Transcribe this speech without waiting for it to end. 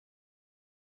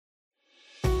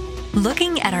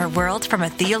Looking at our world from a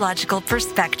theological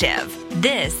perspective.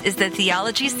 This is the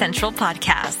Theology Central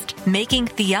Podcast, making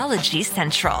theology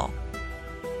central.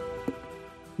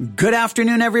 Good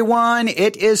afternoon, everyone.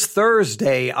 It is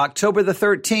Thursday, October the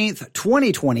 13th,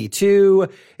 2022.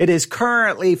 It is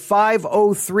currently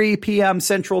 5:03 p.m.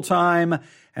 Central Time,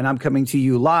 and I'm coming to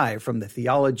you live from the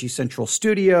Theology Central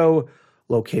studio,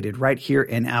 located right here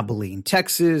in Abilene,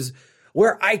 Texas,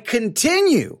 where I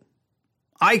continue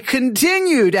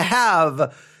to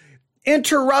have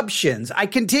interruptions. I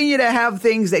continue to have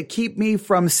things that keep me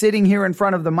from sitting here in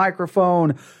front of the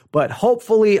microphone, but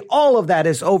hopefully all of that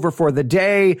is over for the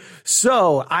day.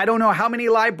 So I don't know how many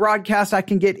live broadcasts I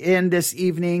can get in this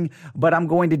evening, but I'm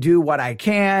going to do what I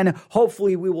can.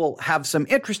 Hopefully we will have some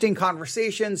interesting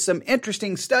conversations, some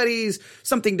interesting studies,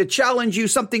 something to challenge you,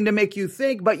 something to make you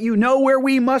think, but you know where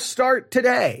we must start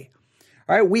today.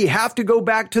 All right, we have to go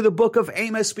back to the book of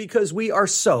Amos because we are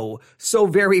so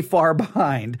very far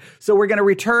behind. So we're going to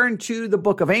return to the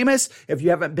book of Amos. If you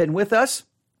haven't been with us,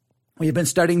 we've been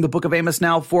studying the book of Amos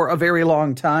now for a very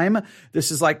long time. This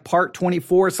is like part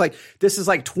 24.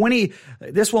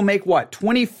 This will make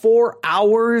 24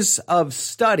 hours of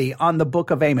study on the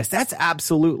book of Amos. That's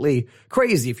absolutely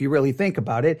crazy if you really think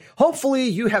about it. Hopefully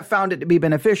you have found it to be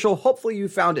beneficial. Hopefully you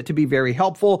found it to be very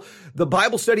helpful. The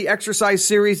Bible study exercise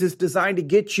series is designed to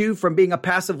get you from being a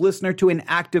passive listener to an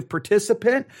active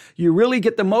participant. You really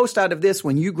get the most out of this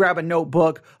when you grab a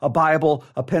notebook, a Bible,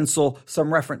 a pencil,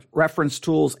 some reference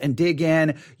tools, and dig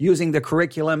in using the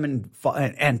curriculum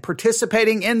and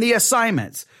participating in the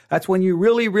assignments. That's when you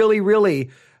really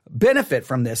benefit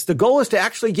from this. The goal is to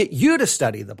actually get you to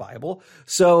study the Bible.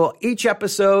 So each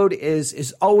episode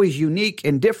is always unique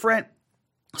and different.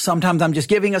 Sometimes I'm just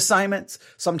giving assignments.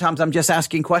 Sometimes I'm just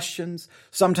asking questions.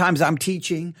 Sometimes I'm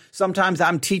teaching. Sometimes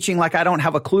I'm teaching like I don't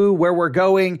have a clue where we're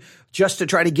going, just to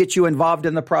try to get you involved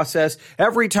in the process.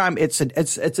 Every time it's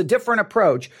a different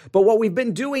approach. But what we've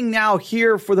been doing now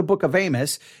here for the book of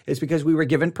Amos is because we were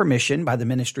given permission by the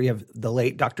ministry of the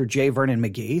late Dr. J. Vernon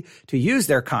McGee to use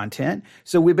their content.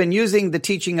 So we've been using the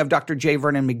teaching of Dr. J.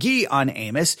 Vernon McGee on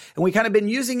Amos, and we kind of been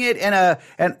using it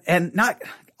and not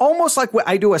almost like when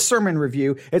I do a sermon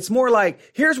review. It's more like,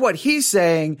 here's what he's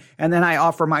saying, and then I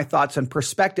offer my thoughts and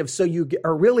perspectives. So you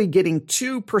are really getting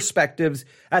two perspectives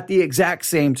at the exact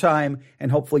same time,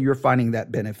 and hopefully you're finding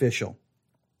that beneficial.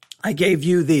 I gave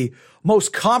you the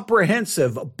most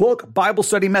comprehensive book Bible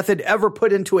study method ever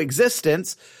put into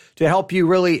existence to help you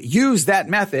really use that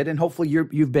method, and hopefully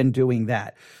you've been doing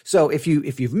that. So if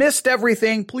you've missed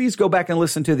everything, please go back and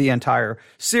listen to the entire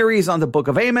series on the book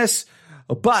of Amos.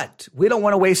 But we don't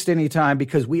want to waste any time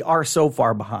because we are so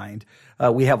far behind.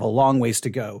 We have a long ways to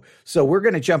go. So we're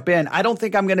going to jump in. I don't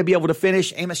think I'm going to be able to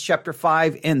finish Amos chapter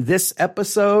 5 in this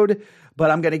episode,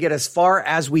 but I'm going to get as far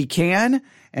as we can.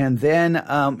 And then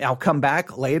I'll come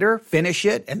back later, finish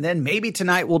it. And then maybe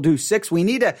tonight we'll do 6. We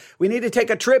need to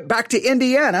take a trip back to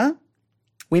Indiana.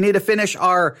 We need to finish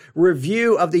our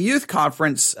review of the youth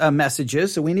conference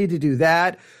messages. So we need to do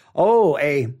that.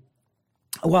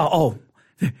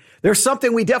 There's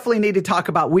something we definitely need to talk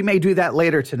about. We may do that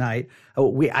later tonight.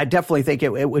 I definitely think it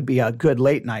would be a good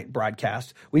late night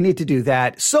broadcast. We need to do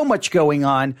that. So much going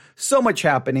on, so much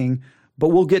happening, but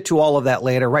we'll get to all of that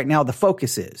later. Right now, the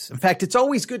focus is. In fact, it's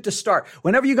always good to start.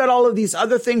 Whenever you got all of these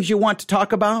other things you want to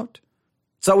talk about,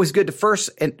 it's always good to first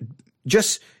and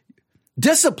just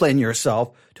discipline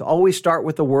yourself to always start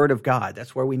with the Word of God.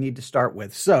 That's where we need to start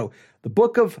with. So the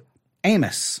book of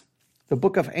Amos. The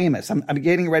book of Amos. I'm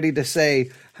getting ready to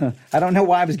say, I don't know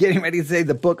why I was getting ready to say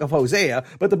the book of Hosea,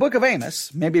 but the book of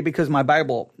Amos, maybe because my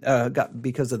Bible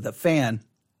because of the fan,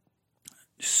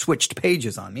 switched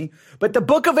pages on me. But the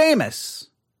book of Amos,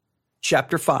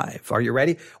 chapter 5. Are you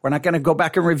ready? We're not going to go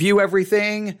back and review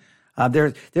everything.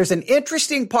 There's an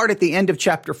interesting part at the end of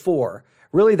chapter 4.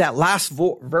 Really that last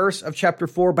verse of chapter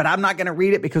 4, but I'm not going to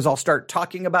read it because I'll start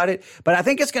talking about it. But I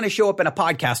think it's going to show up in a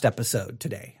podcast episode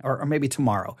today, or maybe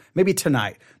tomorrow, maybe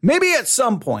tonight, maybe at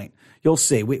some point. You'll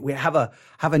see. We have a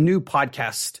new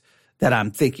podcast that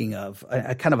I'm thinking of,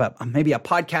 maybe a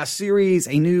podcast series,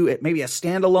 maybe a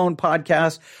standalone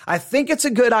podcast. I think it's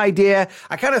a good idea.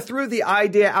 I kind of threw the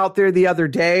idea out there the other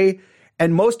day,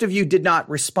 and most of you did not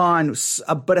respond,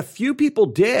 but a few people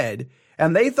did,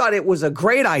 and they thought it was a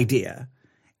great idea.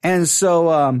 And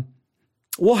so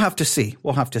we'll have to see.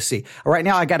 Right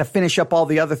now, I got to finish up all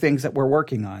the other things that we're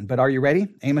working on. But are you ready?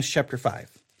 Amos chapter 5.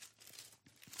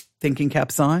 Thinking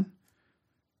caps on.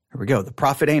 Here we go. The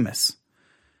prophet Amos,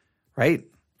 right?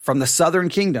 From the southern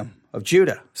kingdom of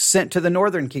Judah, sent to the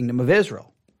northern kingdom of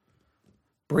Israel.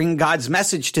 Bring God's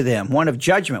message to them, one of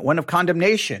judgment, one of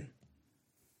condemnation.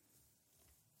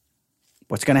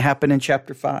 What's going to happen in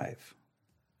chapter 5?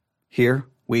 Here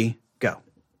we go.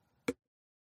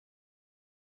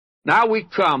 Now we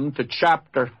come to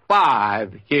chapter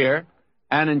 5 here,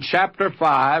 and in chapter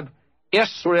 5,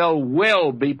 Israel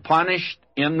will be punished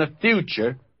in the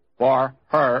future for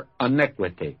her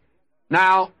iniquity.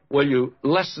 Now, will you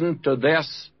listen to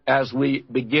this as we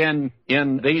begin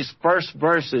in these first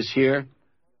verses here?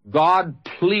 God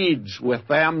pleads with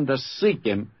them to seek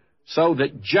Him so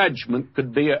that judgment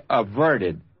could be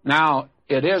averted. Now,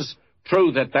 it is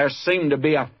true that there seemed to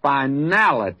be a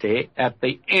finality at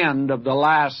the end of the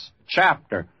last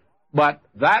chapter, but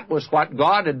that was what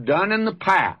God had done in the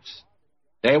past.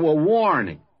 They were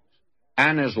warnings,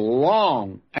 and as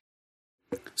long.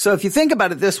 So if you think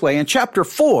about it this way, in chapter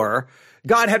 4,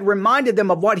 God had reminded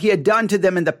them of what He had done to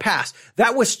them in the past.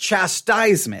 That was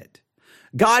chastisement.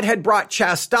 God had brought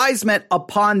chastisement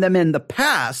upon them in the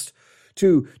past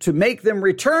to make them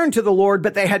return to the Lord,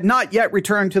 but they had not yet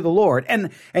returned to the Lord. And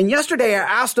yesterday I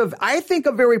asked I think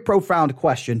a very profound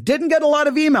question. Didn't get a lot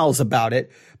of emails about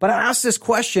it, but I asked this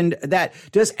question that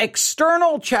does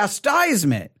external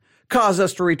chastisement cause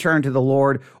us to return to the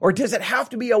Lord, or does it have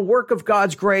to be a work of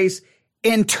God's grace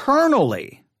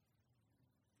internally?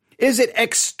 Is it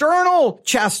external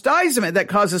chastisement that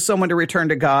causes someone to return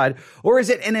to God, or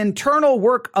is it an internal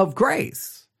work of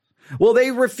grace? Well,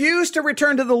 they refused to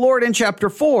return to the Lord in chapter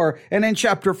 4, and in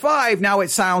chapter 5, now it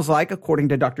sounds like, according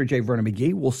to Dr. J. Vernon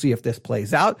McGee, we'll see if this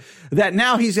plays out, that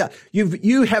now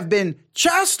you have been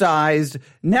chastised,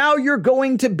 now you're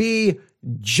going to be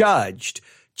judged.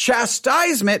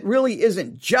 Chastisement really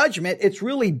isn't judgment, it's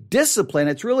really discipline.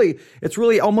 It's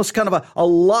really almost kind of a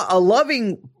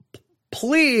loving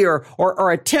plea or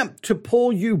attempt to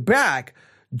pull you back.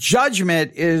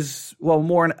 Judgment is, well,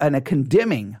 more in a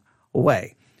condemning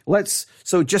way. I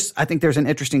think there's an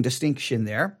interesting distinction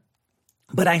there,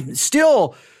 but I'm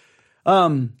still,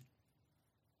 I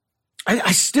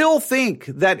still think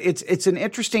that it's an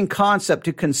interesting concept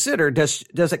to consider.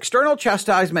 Does external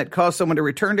chastisement cause someone to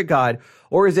return to God,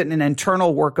 or is it an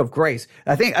internal work of grace?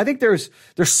 I think there's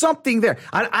something there.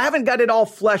 I haven't got it all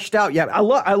fleshed out yet. I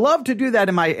love to do that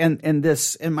in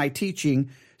my teaching.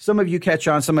 Some of you catch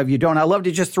on, some of you don't. I love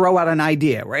to just throw out an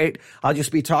idea, right? I'll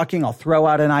just be talking, I'll throw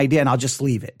out an idea, and I'll just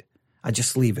leave it.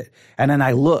 And then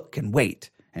I look and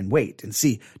wait and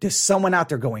see, does someone out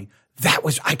there going,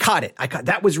 I caught it.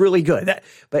 That was really good.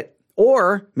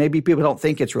 Or maybe people don't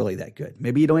think it's really that good.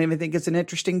 Maybe you don't even think it's an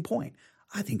interesting point.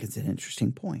 I think it's an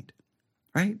interesting point,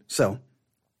 right? So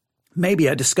maybe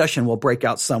a discussion will break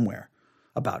out somewhere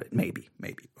about it. Maybe.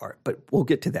 All right, but we'll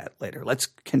get to that later. Let's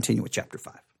continue with chapter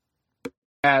 5.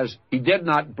 As He did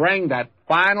not bring that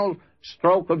final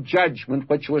stroke of judgment,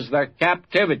 which was their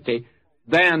captivity,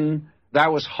 then there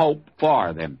was hope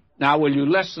for them. Now, will you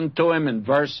listen to him in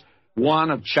verse 1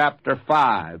 of chapter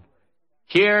 5?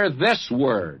 Hear this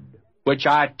word, which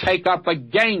I take up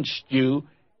against you,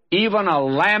 even a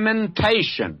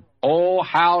lamentation, O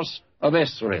house of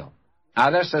Israel.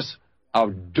 Now, this is a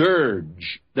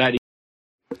dirge that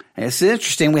It's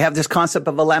interesting. We have this concept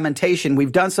of a lamentation.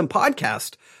 We've done some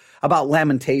podcasts about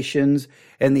lamentations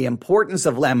and the importance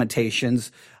of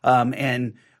lamentations.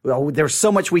 There's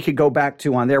so much we could go back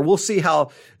to on there. We'll see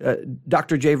how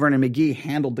Dr. J. Vernon McGee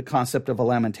handled the concept of a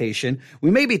lamentation.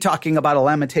 We may be talking about a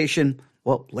lamentation,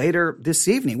 later this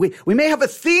evening. We may have a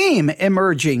theme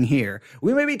emerging here.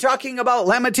 We may be talking about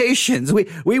lamentations.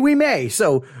 We may.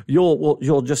 So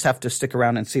you'll just have to stick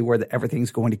around and see where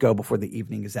everything's going to go before the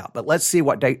evening is out. But let's see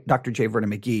what Dr. J. Vernon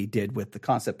McGee did with the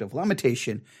concept of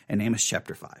lamentation in Amos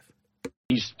chapter 5.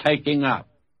 He's taking up.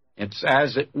 It's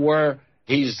as it were,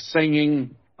 he's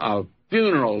singing a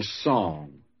funeral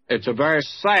song. It's a very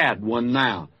sad one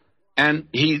now. And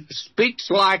he speaks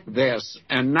like this,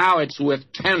 and now it's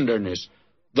with tenderness.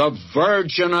 The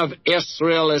virgin of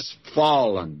Israel is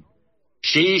fallen.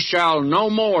 She shall no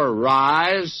more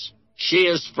rise. She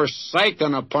is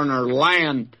forsaken upon her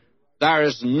land. There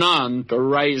is none to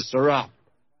raise her up.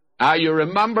 Now you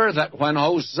remember that when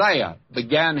Hosea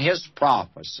began his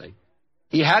prophecy,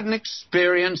 he had an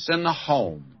experience in the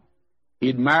home.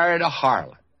 He'd married a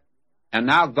harlot. And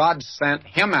now God sent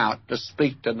him out to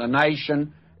speak to the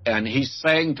nation, and he's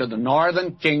saying to the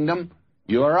northern kingdom,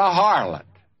 you're a harlot,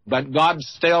 but God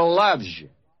still loves you.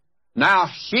 Now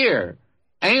here,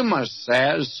 Amos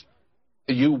says,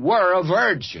 you were a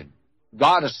virgin.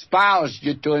 God espoused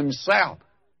you to himself.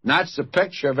 And that's the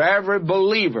picture of every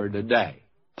believer today.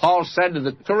 Paul said to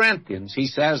the Corinthians, he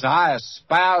says, I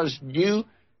espoused you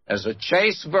as a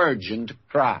chaste virgin to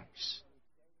Christ.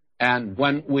 And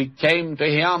when we came to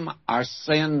him, our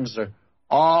sins are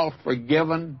all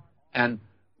forgiven, and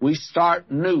we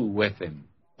start new with him.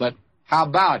 But how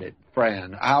about it?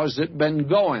 friend? How's it been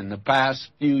going the past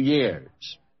few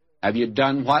years? Have you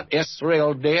done what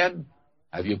Israel did?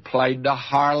 Have you played the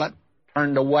harlot,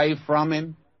 turned away from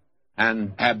him,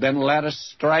 and have been led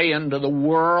astray into the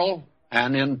world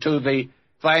and into the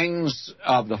things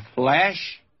of the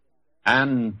flesh?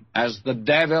 And as the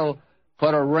devil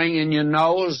put a ring in your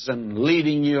nose and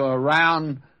leading you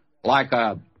around like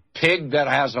a pig that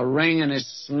has a ring in his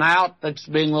snout that's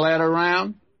being led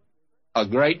around? A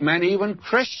great many, even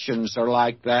Christians, are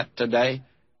like that today.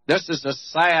 This is a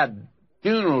sad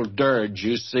funeral dirge,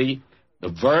 you see. The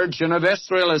Virgin of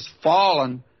Israel is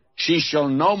fallen. She shall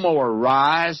no more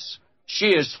rise.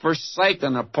 She is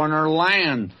forsaken upon her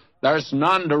land. There's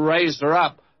none to raise her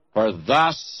up. For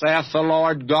thus saith the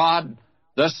Lord God,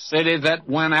 the city that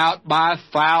went out by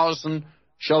 1,000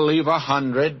 shall leave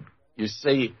 100. You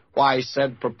see why he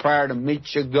said, prepare to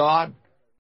meet your God?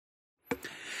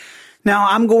 Now,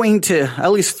 I'm going to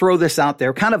at least throw this out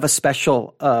there, kind of a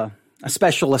special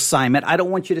assignment. I don't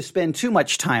want you to spend too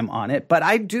much time on it, but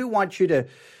I do want you to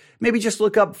maybe just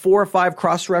look up 4 or 5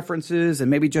 cross-references and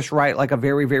maybe just write like a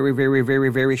very, very, very, very,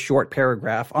 very short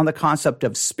paragraph on the concept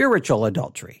of spiritual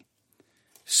adultery.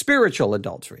 Spiritual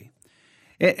adultery.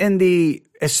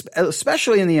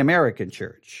 Especially in the American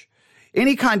church.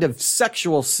 Any kind of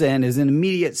sexual sin is an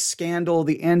immediate scandal,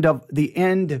 it's the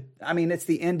end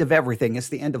of everything. It's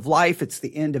the end of life. It's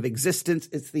the end of existence.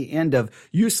 It's the end of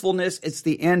usefulness. It's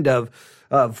the end of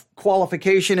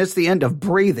qualification. It's the end of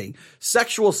breathing.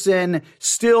 Sexual sin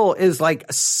still is like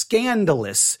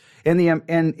scandalous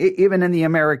even in the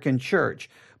American church.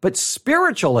 But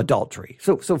spiritual adultery,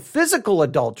 so physical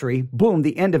adultery, boom,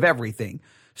 the end of everything.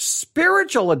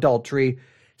 Spiritual adultery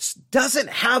doesn't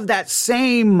have that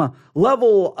same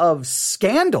level of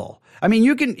scandal. I mean,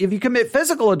 if you commit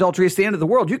physical adultery, it's the end of the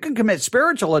world. You can commit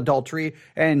spiritual adultery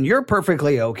and you're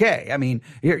perfectly okay. I mean,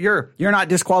 you're not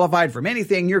disqualified from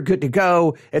anything. You're good to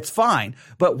go. It's fine.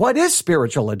 But what is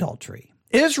spiritual adultery?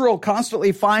 Israel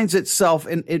constantly finds itself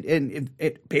in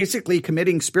basically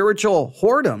committing spiritual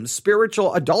whoredoms,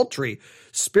 spiritual adultery,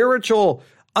 spiritual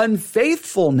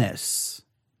unfaithfulness.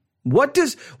 What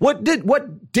did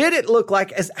it look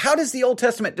like? How does the Old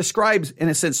Testament describe, in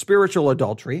a sense, spiritual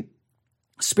adultery,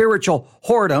 spiritual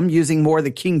whoredom, using more the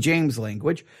King James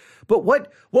language? But what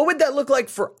would that look like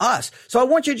for us? So I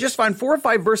want you to just find 4 or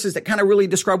 5 verses that kind of really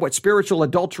describe what spiritual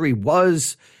adultery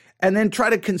was, and then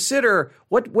try to consider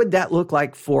what would that look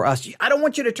like for us. I don't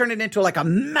want you to turn it into like a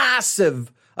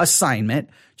massive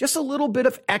assignment, just a little bit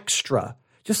of extra.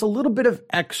 Just a little bit of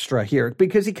extra here,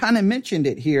 because he kind of mentioned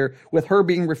it here with her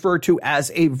being referred to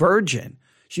as a virgin.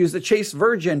 She was a chaste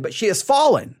virgin, but she has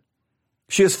fallen.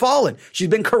 She has fallen. She's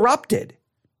been corrupted.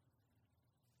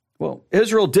 Well,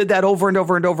 Israel did that over and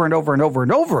over and over and over and over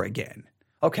and over again.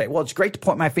 Okay, well, it's great to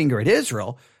point my finger at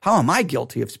Israel. How am I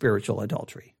guilty of spiritual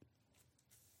adultery?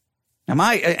 Am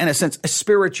I, in a sense,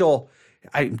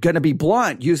 I'm going to be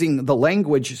blunt using the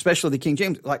language, especially the King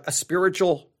James, like a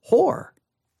spiritual whore?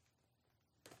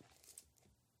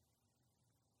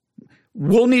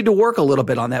 We'll need to work a little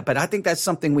bit on that, but I think that's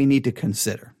something we need to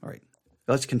consider. All right,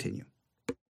 let's continue.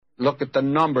 Look at the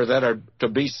number that are to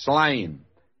be slain.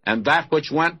 And that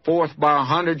which went forth by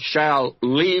 100 shall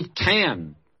leave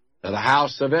 10 to the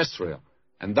house of Israel.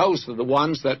 And those are the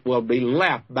ones that will be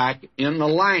left back in the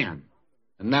land.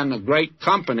 And then a great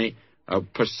company, a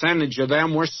percentage of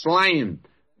them were slain.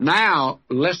 Now,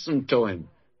 listen to him.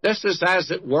 This is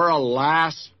as it were a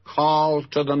last call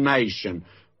to the nation.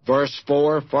 Verse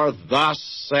 4, for thus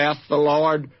saith the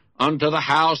Lord unto the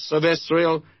house of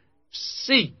Israel,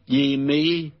 seek ye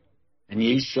me, and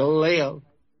ye shall live.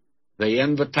 The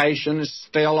invitation is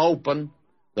still open.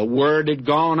 The word had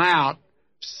gone out.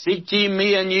 Seek ye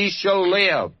me, and ye shall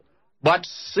live. But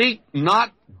seek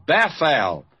not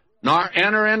Bethel, nor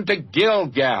enter into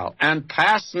Gilgal, and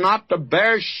pass not to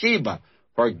Beersheba,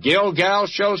 for Gilgal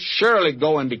shall surely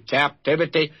go into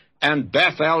captivity, and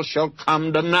Bethel shall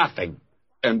come to nothing.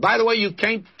 And by the way, you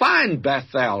can't find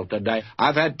Bethel today.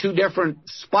 I've had 2 different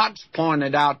spots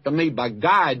pointed out to me by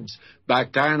guides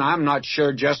back there, and I'm not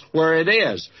sure just where it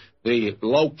is. The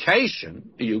location,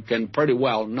 you can pretty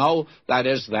well know that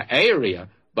is the area,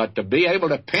 but to be able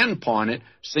to pinpoint it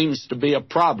seems to be a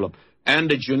problem. And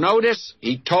did you notice?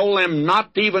 He told them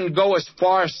not to even go as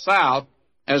far south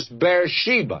as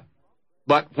Beersheba.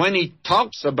 But when he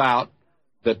talks about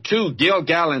the 2,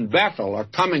 Gilgal and Bethel, are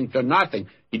coming to nothing,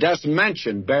 he doesn't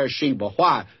mention Beersheba.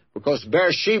 Why? Because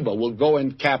Beersheba will go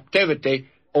in captivity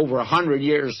over 100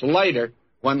 years later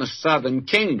when the southern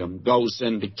kingdom goes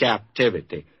into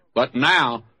captivity. But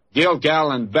now,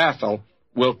 Gilgal and Bethel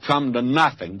will come to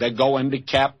nothing. They go into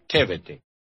captivity.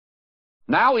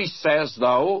 Now he says,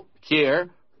 though, here,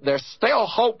 there's still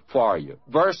hope for you.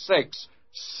 Verse 6,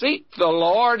 seek the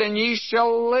Lord and ye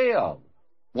shall live.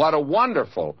 What a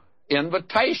wonderful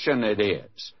invitation it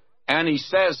is. And he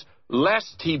says,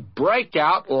 lest he break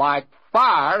out like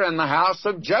fire in the house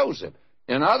of Joseph.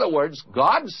 In other words,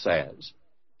 God says,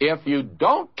 if you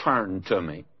don't turn to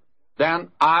me, then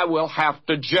I will have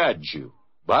to judge you.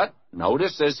 But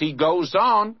notice as he goes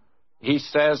on, he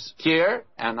says here,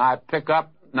 and I pick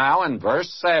up now in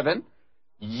verse 7,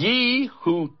 ye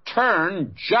who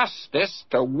turn justice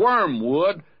to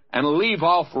wormwood and leave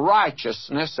off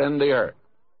righteousness in the earth.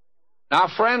 Now,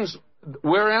 friends,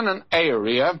 we're in an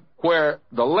area where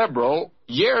the liberal,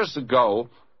 years ago,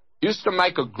 used to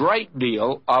make a great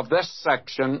deal of this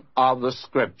section of the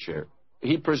Scripture.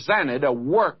 He presented a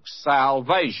work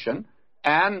salvation,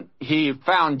 and he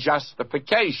found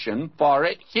justification for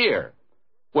it here.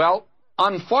 Well,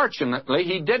 unfortunately,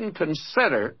 he didn't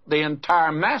consider the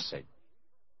entire message,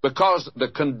 because the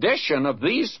condition of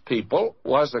these people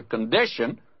was a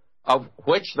condition of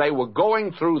which they were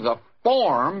going through the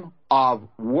form of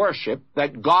worship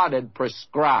that God had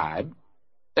prescribed.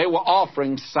 They were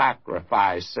offering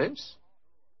sacrifices,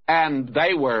 and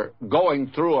they were going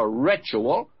through a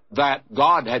ritual that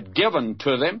God had given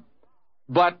to them.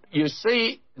 But you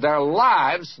see, their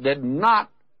lives did not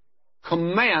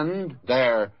commend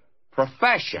their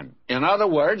profession. In other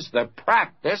words, their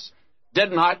practice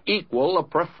did not equal the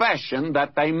profession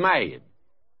that they made.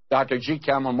 Dr. G.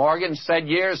 Campbell Morgan said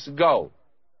years ago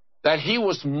that he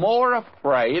was more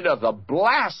afraid of the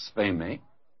blasphemy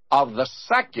of the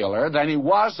secular than he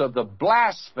was of the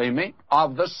blasphemy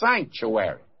of the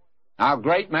sanctuary. Now, a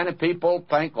great many people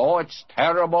think, oh, it's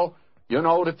terrible, you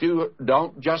know, if you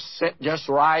don't just sit just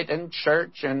right in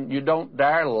church and you don't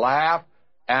dare laugh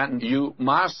and you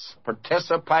must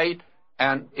participate,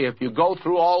 and if you go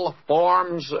through all the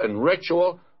forms and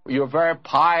ritual, you're very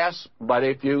pious, but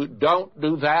if you don't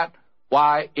do that,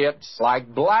 why, it's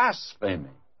like blasphemy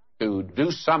to do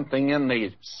something in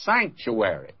the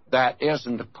sanctuary that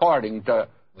isn't according to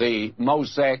the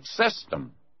Mosaic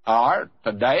system, or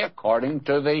today according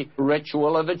to the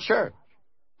ritual of the church.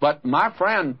 But my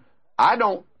friend, I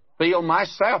don't feel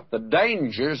myself the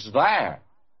danger's there.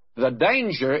 The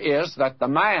danger is that the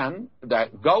man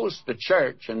that goes to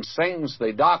church and sings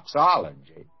the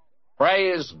doxology,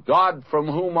 praise God from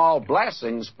whom all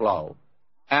blessings flow,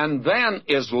 and then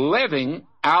is living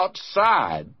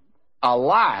outside a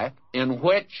life in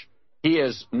which he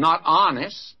is not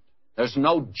honest, there's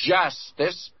no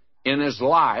justice in his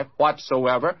life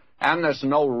whatsoever, and there's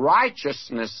no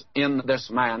righteousness in this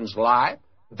man's life,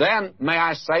 then may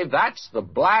I say that's the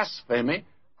blasphemy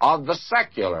of the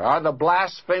secular, or the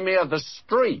blasphemy of the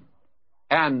street.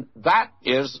 And that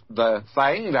is the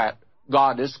thing that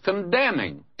God is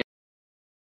condemning.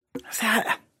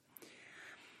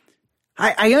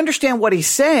 I understand what he's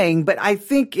saying, but I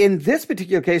think in this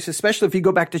particular case, especially if you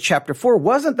go back to chapter 4,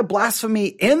 wasn't the blasphemy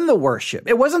in the worship.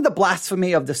 It wasn't the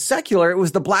blasphemy of the secular. It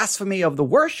was the blasphemy of the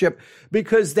worship,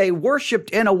 because they worshiped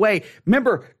in a way.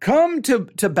 Remember, come to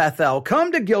Bethel,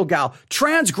 come to Gilgal,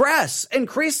 transgress,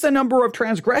 increase the number of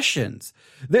transgressions.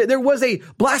 There was a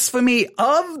blasphemy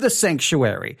of the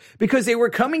sanctuary, because they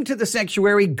were coming to the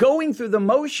sanctuary, going through the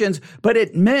motions, but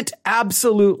it meant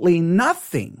absolutely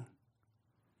nothing.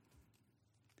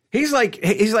 He's like,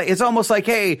 it's almost like,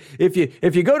 hey, if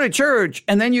you go to church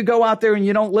and then you go out there and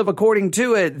you don't live according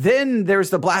to it, then there's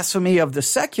the blasphemy of the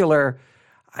secular.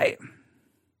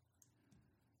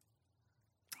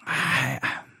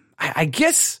 I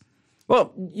guess,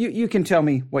 well, you can tell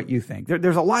me what you think.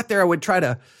 There's a lot there I would try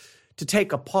to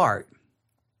take apart.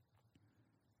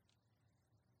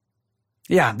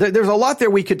 Yeah, there's a lot there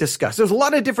we could discuss. There's a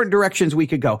lot of different directions we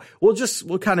could go. We'll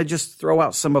kind of just throw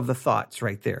out some of the thoughts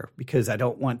right there, because I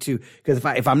don't want to, because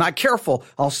if I'm not careful,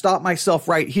 I'll stop myself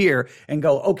right here and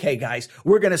go, okay, guys,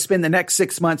 we're going to spend the next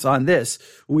 6 months on this.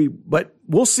 But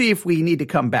we'll see if we need to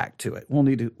come back to it. We'll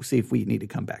need to see if we need to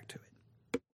come back to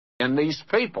it. And these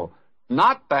people,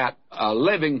 not that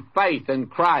living faith in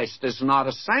Christ is not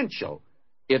essential.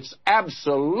 It's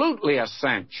absolutely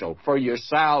essential for your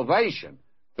salvation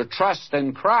to trust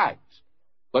in Christ.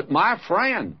 But my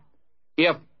friend,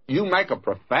 if you make a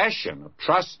profession of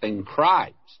trusting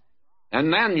Christ,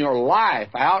 and then your life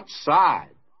outside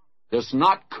does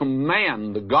not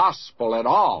commend the gospel at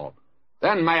all,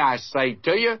 then may I say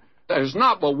to you, there's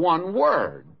not but one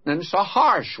word, and it's a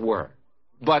harsh word.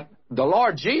 But the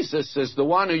Lord Jesus is the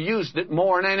one who used it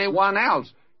more than anyone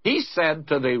else. He said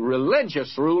to the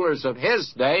religious rulers of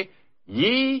his day,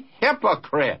 ye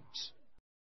hypocrites.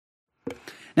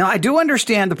 Now, I do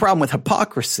understand the problem with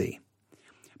hypocrisy,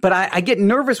 But I get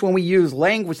nervous when we use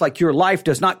language like your life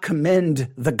does not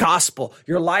commend the gospel.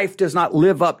 Your life does not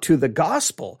live up to the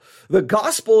gospel. The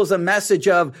gospel is a message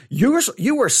of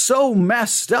you are so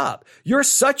messed up. You're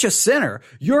such a sinner.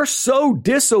 You're so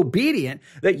disobedient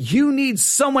that you need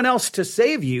someone else to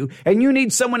save you and you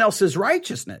need someone else's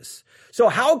righteousness. So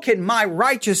how can my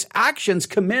righteous actions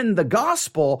commend the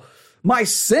gospel? My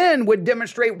sin would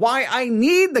demonstrate why I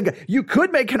need you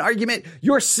could make an argument.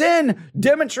 Your sin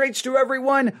demonstrates to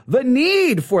everyone the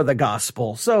need for the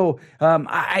gospel. So,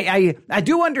 I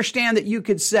do understand that you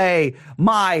could say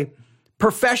my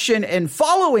profession in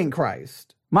following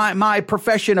Christ, my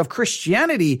profession of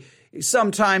Christianity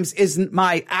sometimes isn't,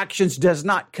 my actions does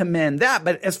not commend that.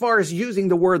 But as far as using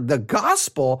the word the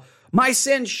gospel, my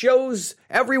sin shows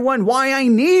everyone why I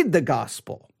need the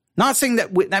gospel. Not saying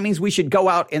that that means we should go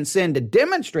out and sin to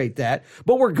demonstrate that,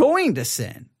 but we're going to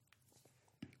sin.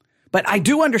 But I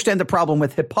do understand the problem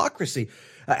with hypocrisy.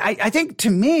 I think to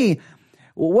me,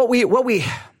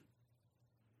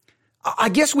 I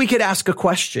guess we could ask a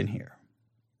question here.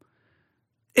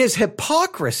 Is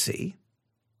hypocrisy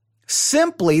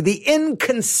simply the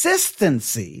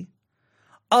inconsistency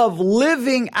of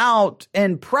living out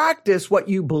and practice what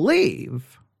you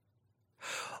believe?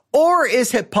 Or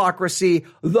is hypocrisy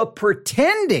the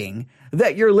pretending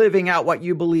that you're living out what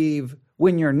you believe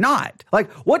when you're not? Like,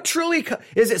 what truly,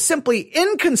 is it simply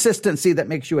inconsistency that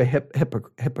makes you a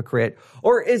hypocrite?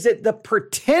 Or is it the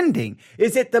pretending?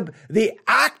 Is it the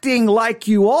acting like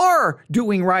you are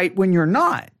doing right when you're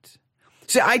not?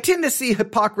 See, I tend to see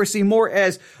hypocrisy more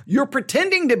as you're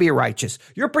pretending to be righteous.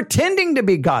 You're pretending to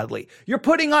be godly. You're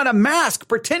putting on a mask,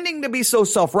 pretending to be so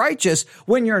self-righteous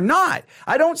when you're not.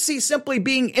 I don't see simply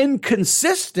being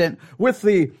inconsistent with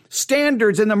the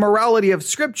standards and the morality of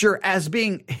Scripture as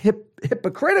being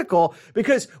hypocritical,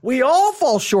 because we all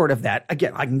fall short of that.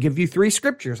 Again, I can give you 3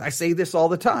 scriptures. I say this all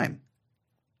the time.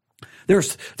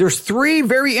 There's 3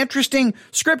 very interesting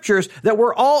scriptures that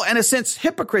we're all, in a sense,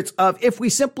 hypocrites of if we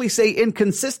simply say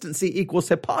inconsistency equals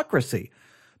hypocrisy.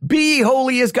 Be ye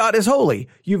holy as God is holy.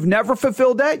 You've never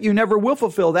fulfilled that. You never will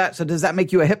fulfill that. So does that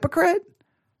make you a hypocrite?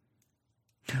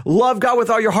 Love God with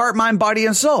all your heart, mind, body,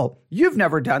 and soul. You've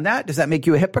never done that. Does that make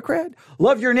you a hypocrite?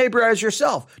 Love your neighbor as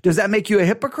yourself. Does that make you a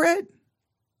hypocrite?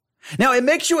 Now, it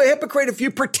makes you a hypocrite if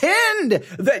you pretend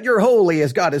that you're holy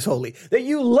as God is holy, that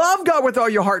you love God with all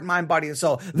your heart, mind, body, and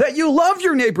soul, that you love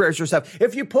your neighbor as yourself.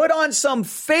 If you put on some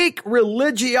fake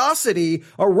religiosity,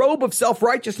 a robe of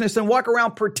self-righteousness, and walk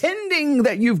around pretending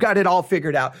that you've got it all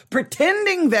figured out,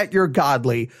 pretending that you're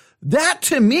godly, that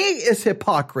to me is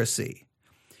hypocrisy.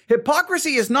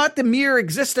 Hypocrisy is not the mere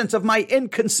existence of my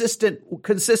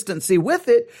consistency with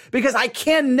it, because I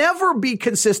can never be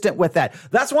consistent with that.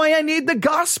 That's why I need the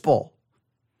gospel.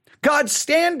 God's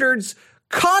standards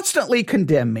constantly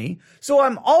condemn me, so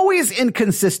I'm always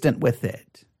inconsistent with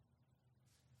it.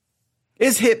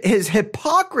 Is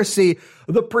hypocrisy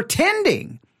the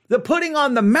pretending, the putting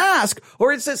on the mask,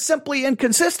 or is it simply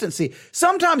inconsistency?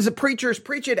 Sometimes the preachers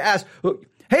preach it as,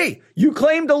 hey, you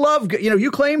claim to love, you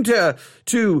claim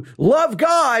to love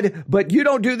God, but you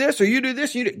don't do this or you do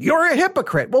this. You're a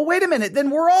hypocrite. Well, wait a minute. Then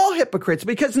we're all hypocrites,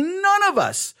 because none of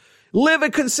us live a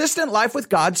consistent life with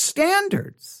God's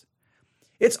standards.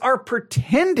 It's our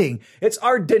pretending. It's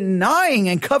our denying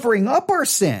and covering up our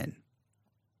sin.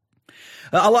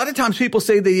 A lot of times people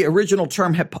say the original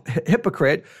term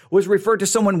hypocrite was referred to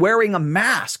someone wearing a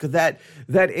mask, that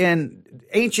in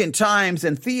ancient times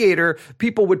in theater,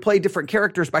 people would play different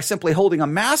characters by simply holding a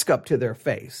mask up to their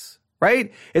face,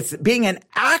 right? It's being an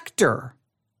actor.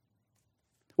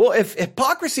 Well, if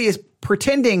hypocrisy is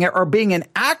pretending or being an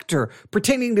actor,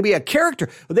 pretending to be a character,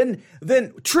 then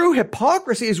true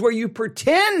hypocrisy is where you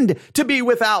pretend to be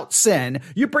without sin.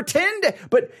 You pretend,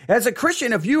 but as a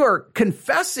Christian, if you are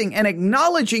confessing and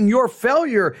acknowledging your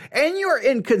failure and your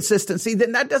inconsistency,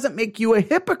 then that doesn't make you a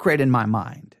hypocrite in my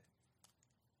mind.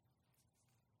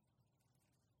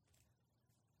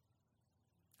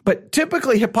 But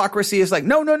typically hypocrisy is like,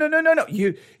 no.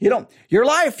 You don't, your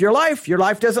life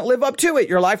doesn't live up to it.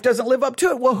 Your life doesn't live up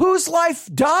to it. Well, whose life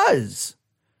does?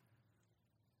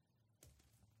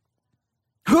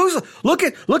 Look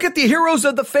at the heroes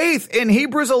of the faith in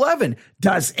Hebrews 11.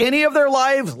 Does any of their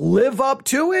lives live up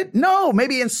to it? No,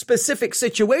 maybe in specific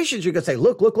situations you could say,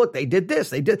 look, they did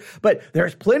this, but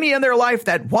there's plenty in their life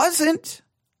that wasn't.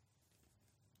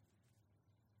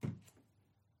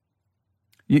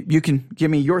 You can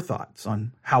give me your thoughts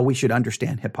on how we should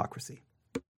understand hypocrisy.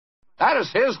 That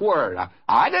is his word.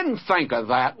 I didn't think of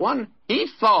that one. He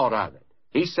thought of it.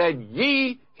 He said,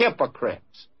 ye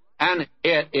hypocrites. And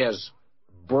it is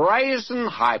brazen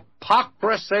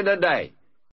hypocrisy today.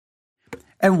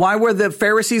 And why were the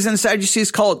Pharisees and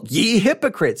Sadducees called ye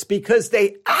hypocrites? Because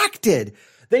they acted.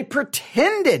 They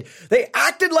pretended. They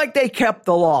acted like they kept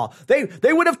the law.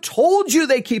 They would have told you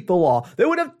they keep the law. They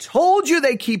would have told you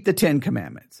they keep the 10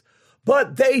 Commandments.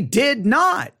 But they did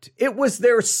not. It was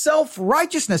their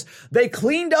self-righteousness. They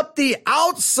cleaned up the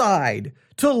outside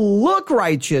to look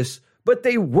righteous, but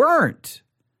they weren't.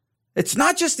 It's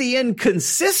not just the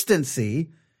inconsistency. It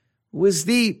was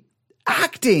the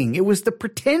acting. It was the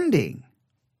pretending.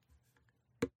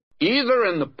 Either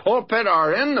in the pulpit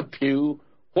or in the pew,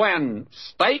 when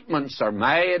statements are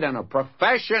made and a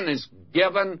profession is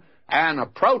given and a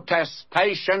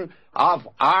protestation of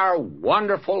our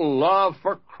wonderful love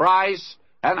for Christ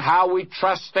and how we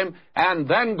trust Him, and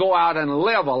then go out and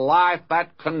live a life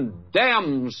that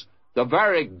condemns the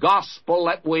very gospel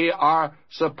that we are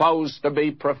supposed to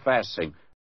be professing.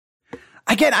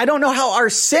 Again, I don't know how our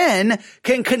sin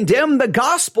can condemn the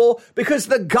gospel, because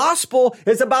the gospel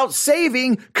is about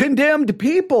saving condemned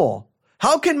people.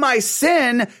 How can my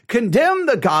sin condemn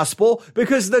the gospel?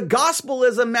 Because the gospel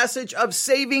is a message of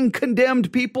saving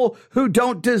condemned people who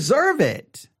don't deserve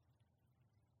it.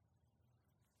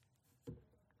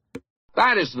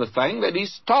 That is the thing that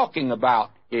he's talking about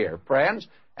here, friends.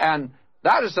 And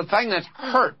that is the thing that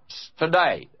hurts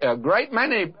today. A great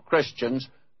many Christians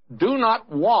do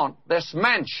not want this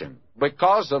mentioned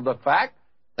because of the fact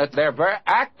that they're very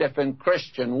active in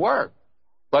Christian work,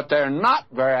 but they're not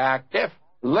very active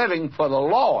living for the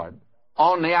Lord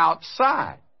on the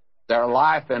outside. Their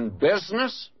life in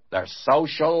business, their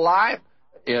social life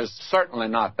is certainly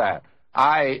not that.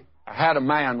 I had a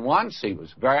man once, he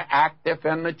was very active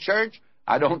in the church.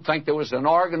 I don't think there was an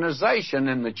organization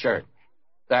in the church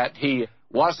that he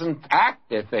wasn't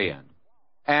active in.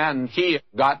 And he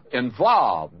got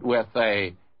involved with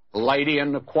a lady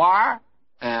in the choir,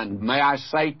 and may I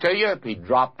say to you, he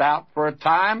dropped out for a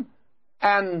time,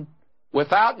 and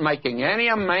without making any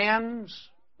amends,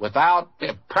 without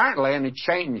apparently any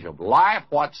change of life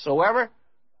whatsoever,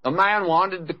 the man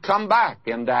wanted to come back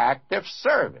into active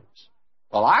service.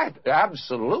 Well, I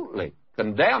absolutely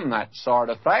condemn that sort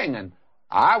of thing, and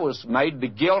I was made the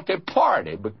guilty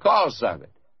party because of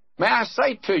it. May I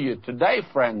say to you today,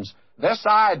 friends, this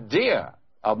idea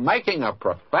of making a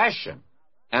profession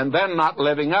and then not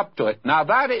living up to it, now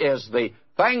that is the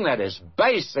thing that is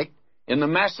basic in the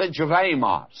message of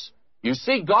Amos. You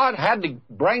see, God had to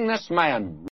bring this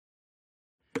man.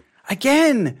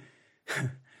 Again,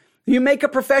 you make a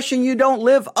profession, you don't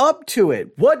live up to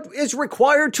it. What is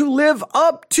required to live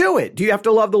up to it? Do you have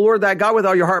to love the Lord thy God with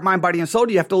all your heart, mind, body, and soul?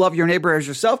 Do you have to love your neighbor as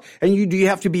yourself? And do you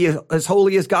have to be as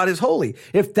holy as God is holy?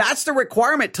 If that's the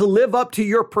requirement to live up to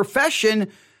your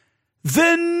profession,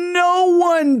 then no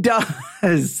one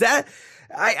does. That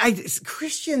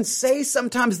Christians say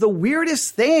sometimes the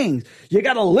weirdest things. You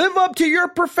got to live up to your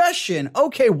profession.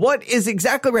 Okay, what is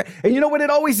exactly right? And you know what it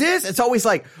always is? It's always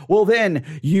like, well,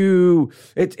 then you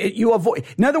avoid.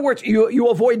 In other words, you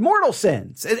avoid mortal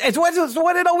sins. It's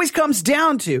what it always comes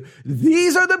down to.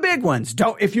 These are the big ones.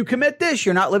 If you commit this,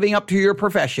 you're not living up to your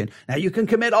profession. Now you can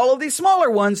commit all of these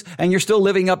smaller ones, and you're still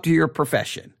living up to your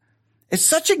profession. It's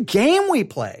such a game we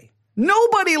play.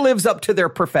 Nobody lives up to their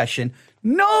profession.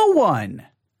 No one.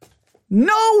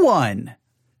 No one.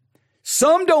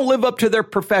 Some don't live up to their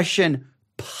profession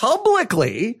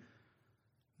publicly.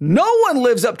 No one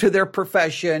lives up to their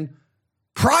profession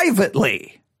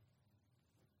privately.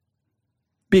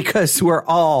 Because we're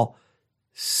all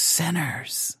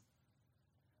sinners.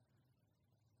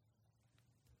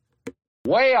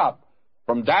 Way up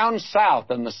from down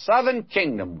south in the southern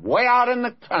kingdom, way out in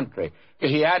the country,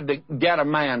 he had to get a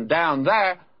man down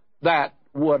there that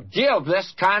would give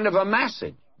this kind of a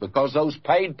message, because those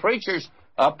paid preachers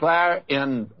up there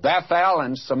in Bethel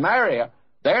and Samaria,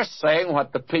 they're saying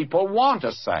what the people want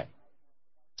to say.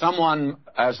 Someone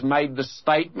has made the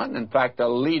statement, in fact, a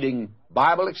leading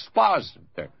Bible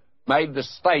expositor made the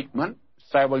statement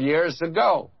several years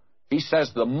ago. He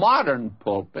says the modern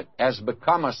pulpit has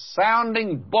become a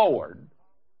sounding board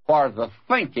for the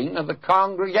thinking of the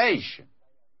congregation.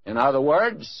 In other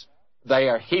words, they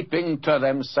are heaping to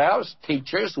themselves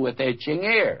teachers with itching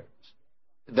ears.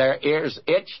 Their ears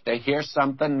itch to hear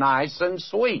something nice and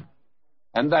sweet.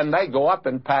 And then they go up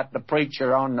and pat the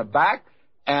preacher on the back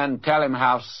and tell him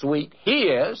how sweet he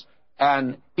is,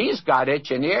 and he's got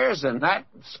itching ears, and that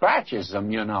scratches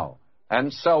them, you know.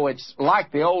 And so it's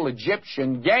like the old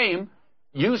Egyptian game.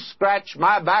 You scratch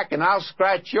my back, and I'll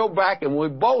scratch your back, and we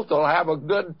both will have a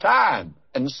good time.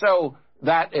 And so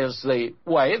that is the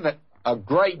way that a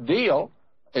great deal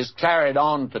is carried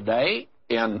on today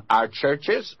in our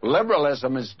churches.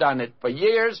 Liberalism has done it for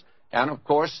years, and of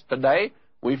course today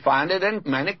We find it in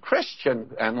many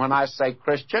Christian, and when I say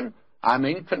Christian, I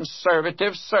mean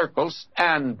conservative circles,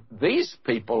 and these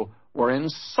people were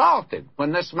insulted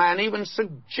when this man even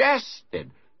suggested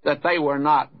that they were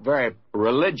not very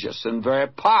religious and very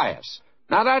pious.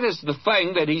 Now, that is the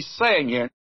thing that he's saying here.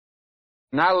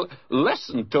 Now,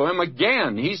 listen to him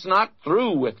again. He's not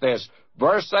through with this.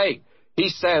 Verse 8, he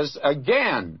says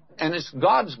again, and it's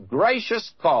God's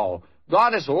gracious call.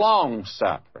 God is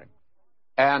long-suffering,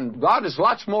 and God is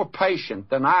lots more patient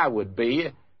than I would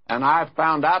be, and I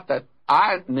found out that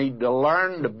I need to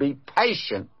learn to be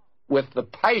patient with the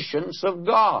patience of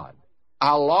God.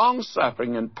 How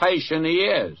long-suffering and patient he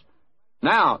is.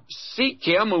 Now, seek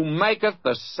him who maketh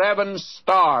the 7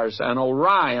 stars and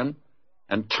Orion,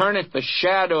 and turneth the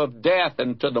shadow of death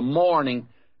into the morning,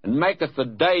 and maketh the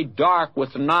day dark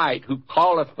with night, who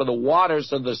calleth for the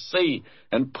waters of the sea,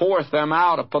 and poureth them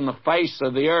out upon the face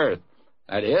of the earth.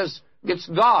 That is, it's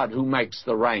God who makes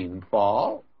the rain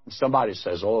fall. Somebody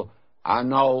says, oh, I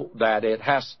know that it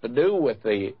has to do with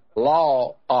the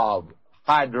law of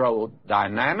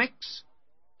hydrodynamics.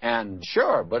 And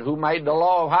sure, but who made the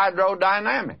law of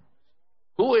hydrodynamics?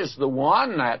 Who is the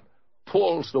one that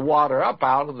pulls the water up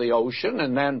out of the ocean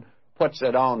and then puts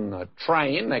it on a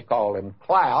train? They call him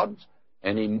clouds,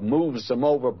 and he moves them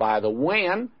over by the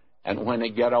wind, and when they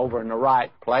get over in the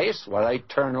right place, well, they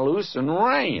turn loose and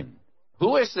rain.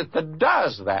 Who is it that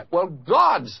does that? Well,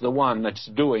 God's the one that's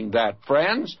doing that,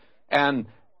 friends. And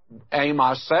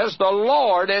Amos says, the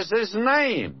Lord is his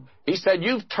name. He said,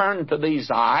 you've turned to these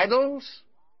idols,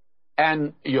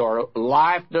 and your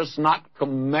life does not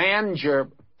command your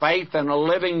faith in a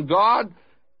living God,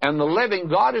 and the living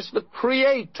God is the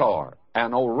Creator.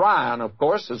 And Orion, of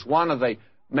course, is one of the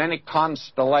many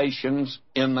constellations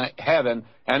in the heaven,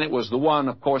 and it was the one,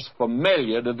 of course,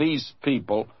 familiar to these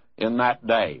people in that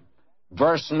day.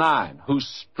 Verse 9, who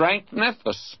strengtheneth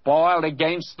the spoiled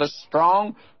against the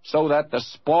strong, so that the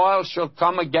spoil shall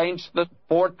come against the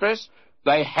fortress.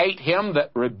 They hate him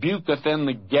that rebuketh in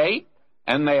the gate,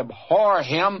 and they abhor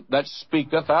him that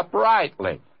speaketh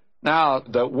uprightly. Now,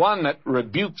 the one that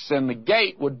rebukes in the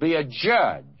gate would be a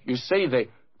judge. You see, the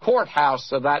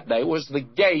courthouse of that day was the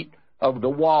gate of the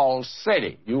walled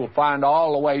city. You will find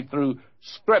all the way through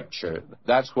Scripture,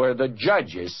 that's where the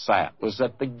judges sat, was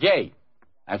at the gate.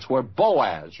 That's where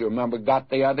Boaz, you remember, got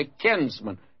the other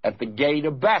kinsman at the gate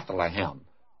of Bethlehem.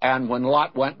 And when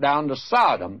Lot went down to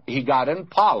Sodom, he got in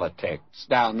politics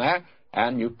down there,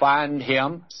 and you find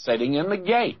him sitting in the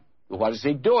gate. What is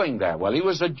he doing there? Well, he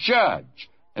was a judge.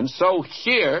 And so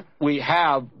here we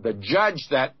have the judge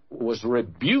that was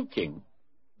rebuking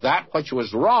that which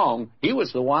was wrong. He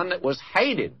was the one that was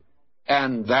hated.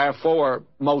 And therefore,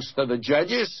 most of the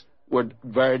judges were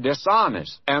very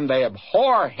dishonest. And they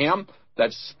abhor him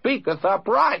that speaketh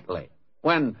uprightly.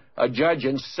 When a judge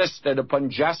insisted upon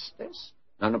justice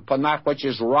and upon that which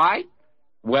is right,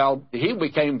 well, he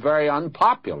became very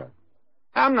unpopular.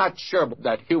 I'm not sure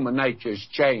that human nature's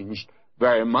changed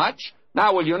very much.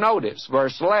 Now, will you notice,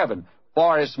 verse 11,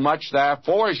 for as much,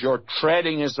 therefore, as your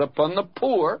treading is upon the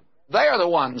poor, they are the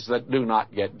ones that do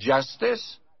not get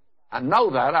justice. I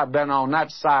know that. I've been on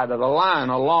that side of the line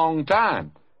a long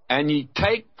time. And ye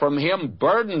take from him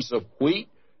burdens of wheat.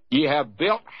 Ye have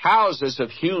built houses of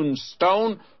hewn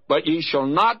stone, but ye shall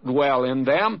not dwell in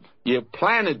them. Ye have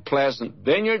planted pleasant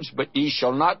vineyards, but ye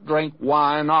shall not drink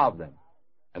wine of them.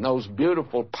 And those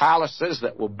beautiful palaces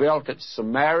that were built at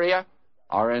Samaria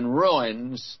are in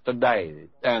ruins today,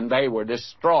 and they were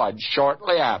destroyed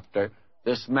shortly after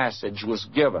this message was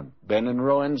given. Been in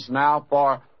ruins now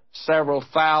for several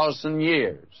thousand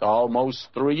years, almost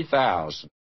 3,000.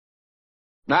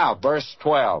 Now, verse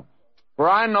 12, for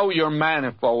I know your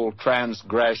manifold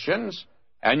transgressions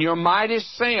and your mighty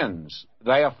sins.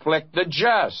 They afflict the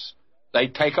just. They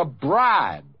take a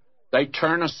bribe. They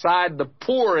turn aside the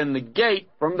poor in the gate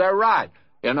from their right.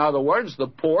 In other words, the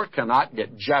poor cannot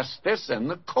get justice in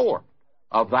the court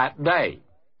of that day.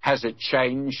 Has it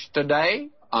changed today?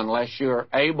 Unless you're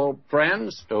able,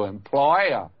 friends, to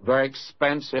employ a very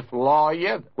expensive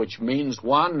lawyer, which means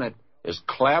one that is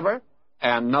clever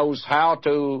and knows how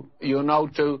to,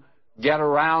 to get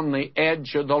around the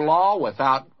edge of the law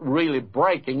without really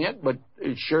breaking it, but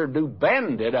sure do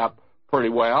bend it up pretty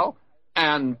well.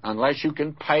 And unless you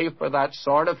can pay for that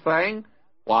sort of thing,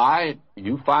 why,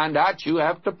 you find out you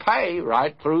have to pay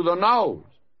right through the nose.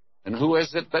 And who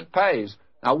is it that pays?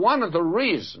 Now, one of the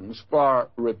reasons for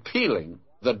repealing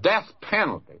the death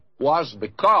penalty was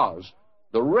because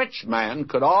the rich man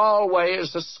could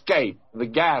always escape the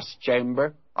gas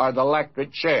chamber or the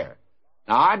electric chair.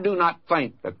 Now, I do not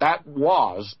think that that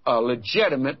was a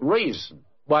legitimate reason,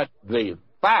 but the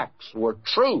facts were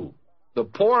true. The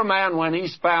poor man, when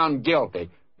he's found guilty,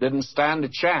 didn't stand a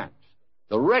chance.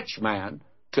 The rich man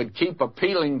could keep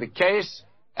appealing the case,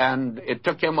 and it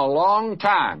took him a long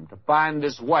time to find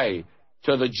his way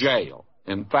to the jail.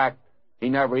 In fact, he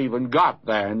never even got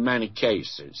there in many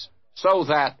cases. So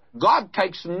that God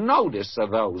takes notice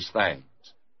of those things.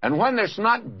 And when there's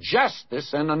not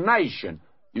justice in a nation,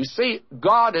 you see,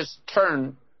 God has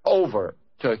turned over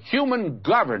to human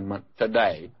government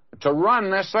today to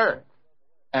run this earth.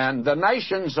 And the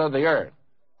nations of the earth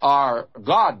are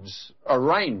God's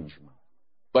arrangement.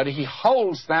 But he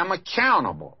holds them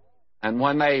accountable. And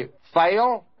when they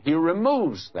fail, he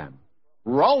removes them.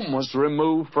 Rome was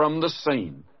removed from the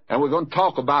scene. And we're going to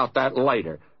talk about that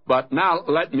later. But now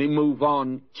let me move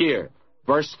on here.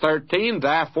 Verse 13,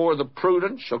 therefore the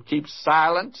prudent shall keep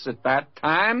silence at that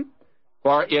time,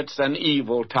 for it's an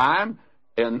evil time.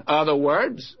 In other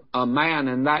words, a man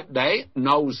in that day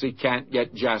knows he can't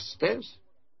get justice.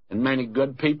 And many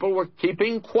good people were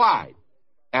keeping quiet.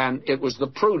 And it was the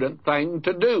prudent thing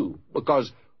to do,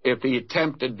 because if he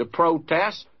attempted to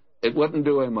protest, it wouldn't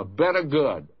do him a bit of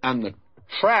good. And the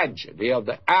tragedy of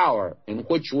the hour in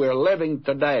which we're living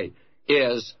today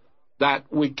is that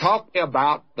we talk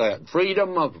about the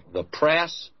freedom of the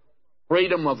press,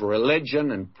 freedom of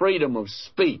religion, and freedom of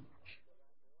speech.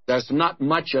 There's not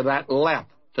much of that left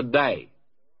today,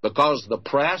 because the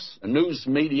press, the news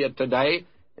media today,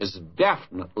 is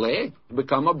definitely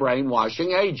become a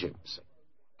brainwashing agency.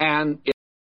 And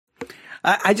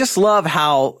I just love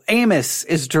how Amos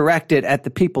is directed at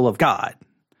the people of God,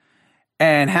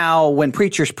 and how when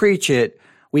preachers preach it,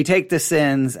 we take the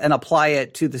sins and apply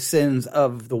it to the sins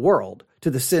of the world, to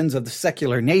the sins of the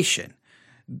secular nation.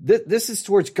 This is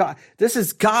towards God. This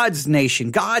is God's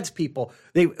nation, God's people,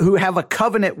 who have a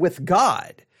covenant with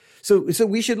God. So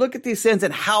we should look at these sins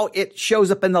and how it shows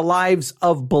up in the lives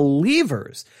of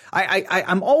believers.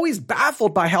 I'm always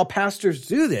baffled by how pastors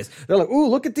do this. They're like, "Ooh,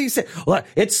 look at these sins.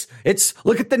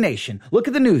 Look at the nation. Look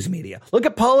at the news media. Look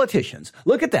at politicians.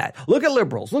 Look at that. Look at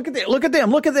liberals. Look at them. Look at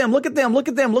them. Look at them. Look at them. Look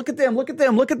at them. Look at them. Look at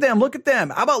them. Look at them. Look at them.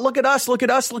 How about look at us? Look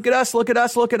at us. Look at us. Look at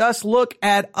us. Look at us. Look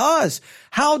at us."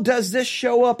 How does this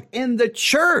show up in the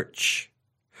church?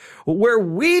 Where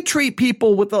we treat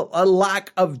people with a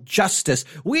lack of justice.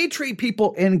 We treat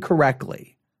people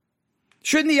incorrectly.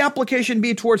 Shouldn't the application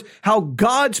be towards how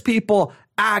God's people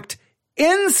act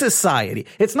in society?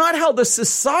 It's not how the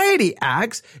society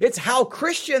acts. It's how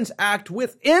Christians act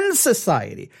within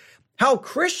society. How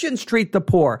Christians treat the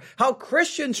poor. How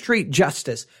Christians treat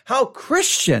justice. How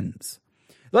Christians.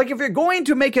 Like, if you're going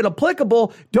to make it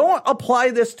applicable, don't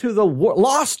apply this to the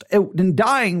lost and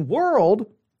dying world.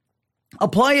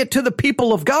 Apply it to the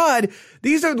people of God.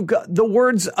 These are the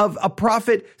words of a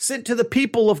prophet sent to the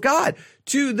people of God,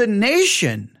 to the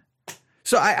nation.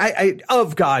 So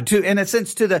of God, to, in a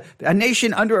sense, to a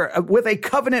nation with a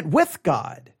covenant with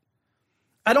God.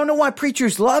 I don't know why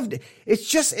preachers loved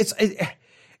it.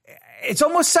 It's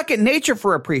almost second nature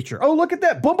for a preacher. Oh, look at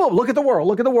that. Boom, boom. Look at the world.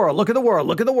 Look at the world. Look at the world.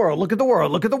 Look at the world. Look at the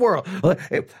world. Look at the world.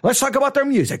 Let's talk about their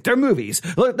music, their movies,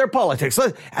 their politics.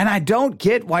 And I don't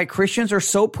get why Christians are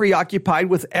so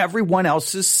preoccupied with everyone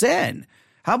else's sin.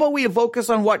 How about we focus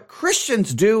on what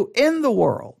Christians do in the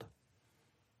world?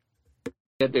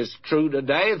 It is true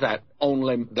today that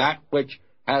only that which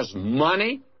has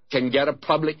money can get a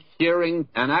public hearing.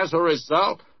 And as a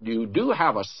result, you do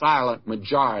have a silent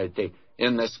majority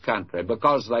in this country,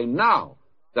 because they know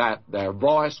that their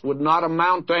voice would not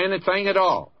amount to anything at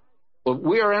all. But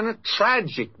we are in a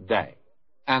tragic day,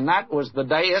 and that was the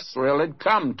day Israel had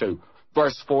come to.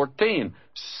 Verse 14,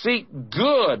 seek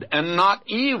good and not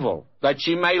evil, that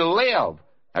ye may live.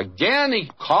 Again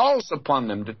he calls upon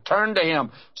them to turn to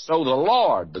him. So the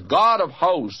Lord, the God of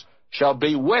hosts, shall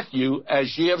be with you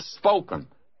as ye have spoken.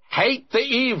 Hate the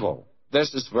evil.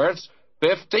 This is verse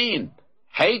 15.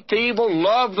 Hate the evil,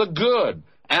 love the good,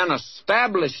 and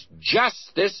establish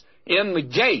justice in the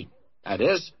gate, that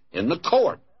is, in the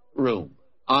courtroom,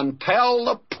 until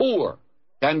the poor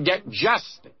can get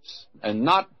justice, and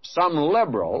not some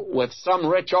liberal with some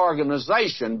rich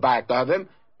organization back of him,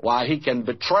 why he can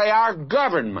betray our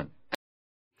government.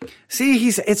 See,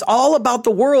 it's all about the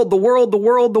world, the world, the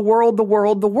world, the world, the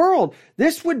world, the world.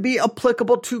 This would be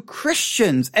applicable to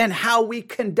Christians and how we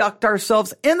conduct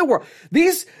ourselves in the world.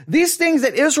 These things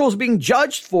that Israel is being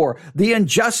judged for, the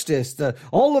injustice,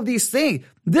 all of these things,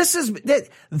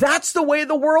 that's the way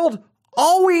the world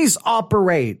always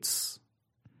operates.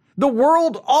 The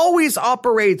world always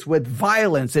operates with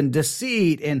violence and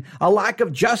deceit and a lack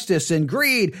of justice and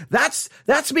greed. That's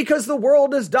because the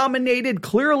world is dominated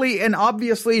clearly and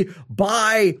obviously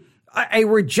by a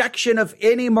rejection of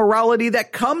any morality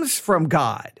that comes from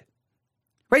God.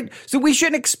 right? So we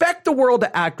shouldn't expect the world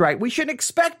to act right. We shouldn't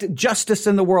expect justice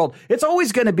in the world. It's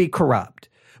always going to be corrupt.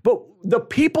 But the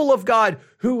people of God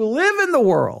who live in the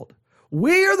world,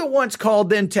 we are the ones called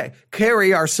then to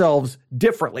carry ourselves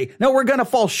differently. Now, we're going to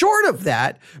fall short of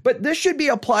that, but this should be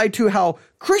applied to how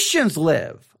Christians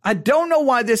live. I don't know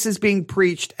why this is being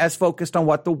preached as focused on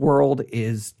what the world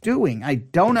is doing. I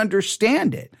don't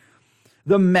understand it.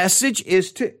 The message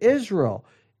is to Israel.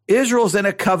 Israel's in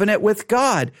a covenant with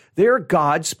God. They're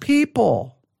God's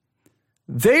people.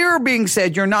 They're being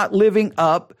said you're not living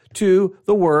up to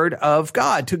the word of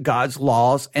God, to God's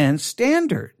laws and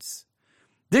standards.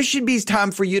 This should be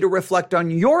time for you to reflect on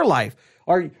your life.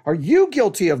 Are you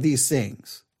guilty of these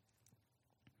things?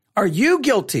 Are you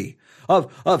guilty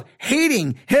of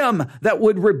hating him that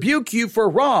would rebuke you for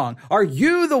wrong? Are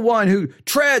you the one who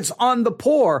treads on the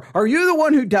poor? Are you the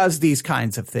one who does these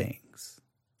kinds of things?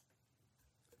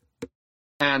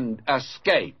 And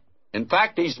escape. In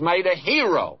fact, he's made a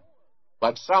hero.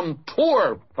 But some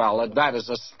poor fella that is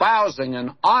espousing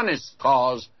an honest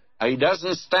cause, he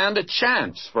doesn't stand a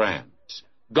chance, friends.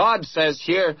 God says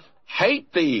here,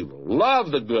 hate the evil,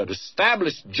 love the good,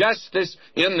 establish justice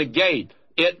in the gate.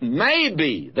 It may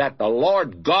be that the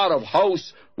Lord God of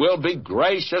hosts will be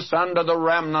gracious unto the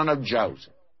remnant of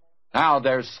Joseph. Now,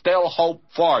 there's still hope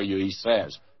for you, he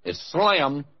says. It's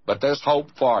slim, but there's hope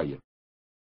for you.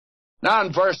 Now,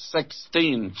 in verse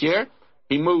 16 here,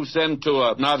 he moves into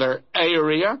another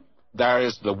area. There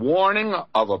is the warning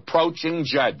of approaching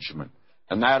judgment.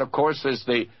 And that, of course, is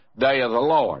the day of the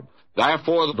Lord.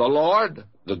 Therefore, the Lord,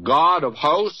 the God of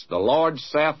hosts, the Lord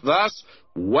saith thus,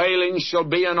 wailing shall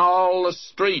be in all the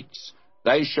streets.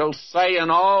 They shall say in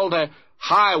all the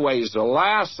highways,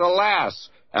 alas, alas.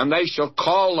 And they shall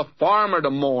call the farmer to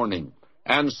mourning,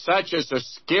 and such as are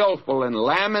skillful in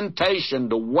lamentation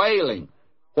to wailing.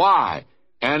 Why?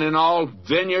 And in all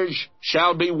vineyards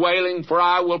shall be wailing, for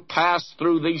I will pass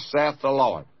through thee, saith the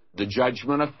Lord. The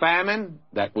judgment of famine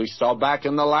that we saw back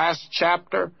in the last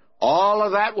chapter, all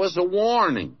of that was a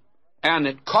warning. And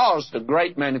it caused a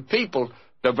great many people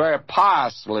to very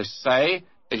piously say,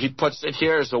 he puts it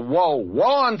here as a woe.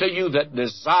 Woe unto you that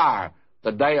desire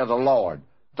the day of the Lord.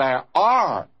 There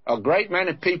are a great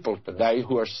many people today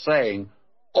who are saying,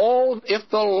 oh, if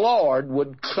the Lord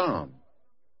would come.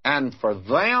 And for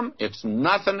them, it's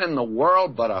nothing in the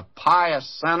world but a pious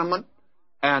sentiment.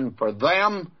 And for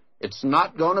them, it's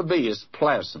not going to be as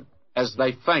pleasant as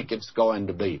they think it's going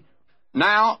to be.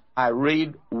 Now, I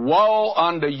read, woe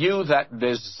unto you that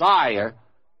desire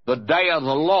the day of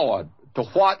the Lord. To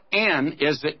what end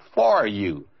is it for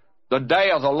you? The day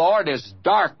of the Lord is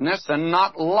darkness and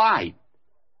not light.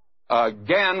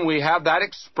 Again, we have that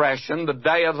expression, the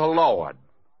day of the Lord.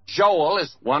 Joel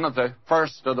is one of the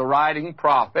first of the writing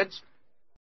prophets.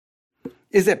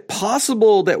 Is it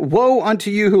possible that woe unto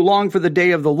you who long for the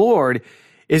day of the Lord?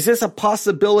 Is this a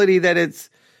possibility that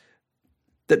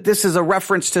this is a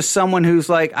reference to someone who's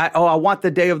like, I want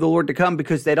the day of the Lord to come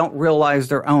because they don't realize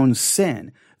their own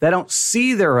sin. They don't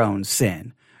see their own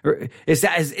sin. Is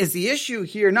the issue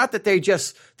here not that they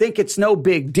just think it's no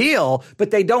big deal,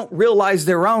 but they don't realize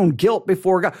their own guilt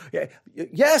before God?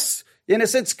 Yes, in a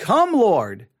sense, come,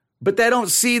 Lord. But they don't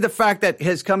see the fact that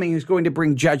his coming is going to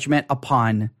bring judgment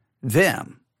upon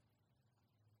them.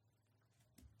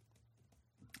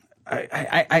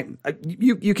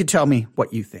 You can tell me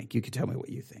what you think. You can tell me what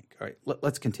you think. All right,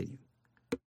 let's continue.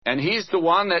 And he's the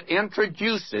one that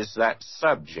introduces that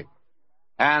subject.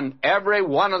 And every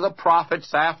one of the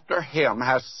prophets after him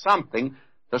has something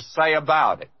to say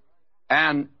about it.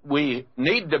 And we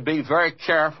need to be very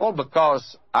careful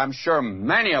because I'm sure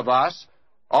many of us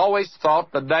always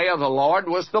thought the day of the Lord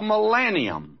was the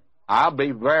millennium. I'll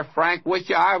be very frank with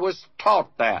you. I was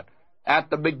taught that at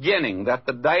the beginning, that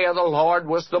the day of the Lord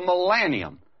was the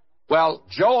millennium. Well,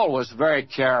 Joel was very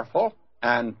careful,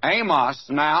 and Amos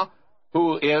now,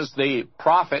 who is the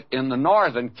prophet in the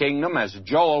northern kingdom, as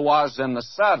Joel was in the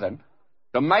southern,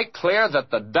 to make clear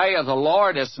that the day of the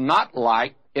Lord is not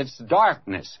light, it's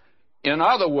darkness. In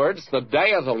other words, the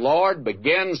day of the Lord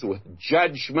begins with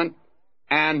judgment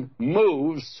and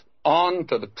moves on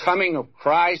to the coming of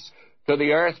Christ to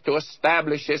the earth to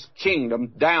establish his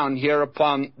kingdom down here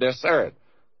upon this earth.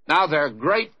 Now, there are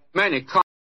great many...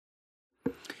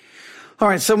 All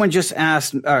right, someone just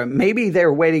asked, maybe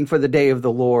they're waiting for the day of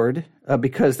the Lord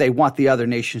because they want the other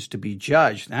nations to be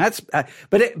judged. Now that's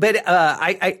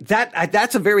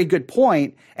a very good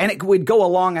point, and it would go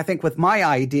along, I think, with my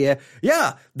idea.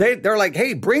 Yeah, they're like,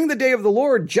 hey, bring the day of the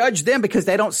Lord, judge them because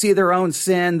they don't see their own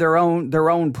sin, their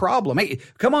own problem. Hey,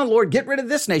 come on, Lord, get rid of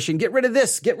this nation, get rid of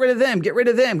this, get rid of them, get rid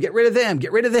of them, get rid of them,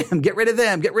 get rid of them, get rid of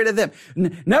them, get rid of them.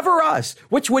 Never us,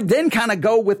 which would then kind of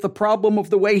go with the problem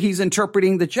of the way he's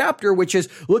interpreting the chapter, which is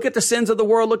look at the sins of the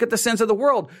world, look at the sins of the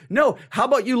world. No, how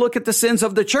about you look at the sins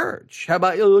of the church? How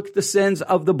about you look at the sins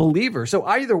of the believer? So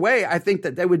either way, I think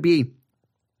that would be,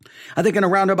 I think in a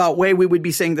roundabout way, we would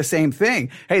be saying the same thing.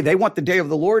 Hey, they want the day of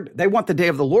the Lord. They want the day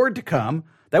of the Lord to come.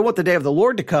 They want the day of the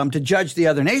Lord to come to judge the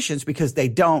other nations because they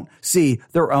don't see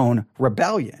their own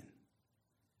rebellion.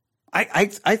 I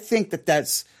think that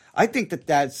that's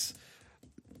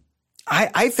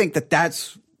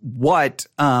what,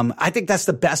 I think that's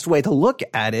the best way to look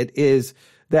at it, is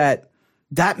that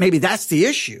maybe that's the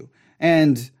issue.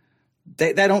 And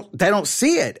they don't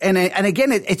see it. And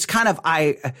again, it's kind of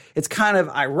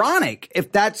ironic.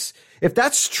 If that's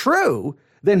true,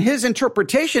 then his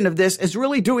interpretation of this is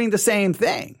really doing the same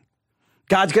thing.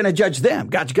 God's going to judge them.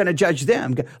 God's going to judge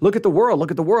them. Look at the world. Look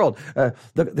at the world.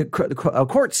 The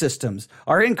court systems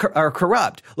are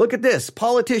corrupt. Look at this,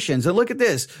 politicians, and look at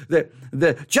this.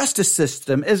 The justice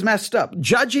system is messed up,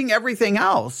 judging everything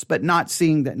else, but not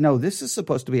seeing that, no, this is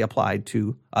supposed to be applied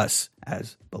to us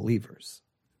as believers.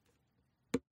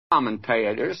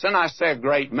 Commentators, and I say a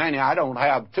great many, I don't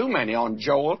have too many on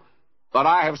Joel, but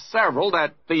I have several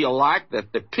that feel like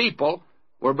that the people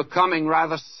were becoming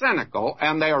rather cynical,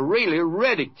 and they are really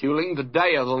ridiculing the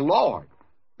day of the Lord.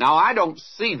 Now, I don't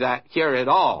see that here at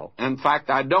all. In fact,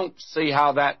 I don't see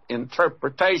how that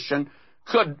interpretation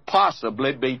could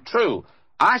possibly be true.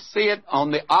 I see it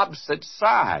on the opposite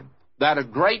side, that a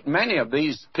great many of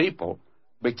these people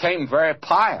became very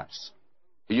pious.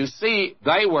 You see,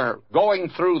 they were going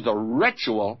through the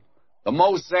ritual, the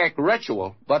Mosaic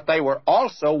ritual, but they were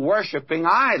also worshiping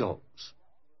idols.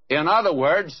 In other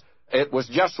words, it was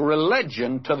just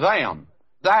religion to them.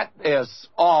 That is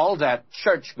all that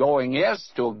church-going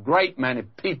is to a great many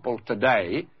people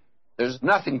today. There's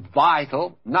nothing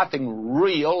vital, nothing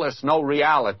real, there's no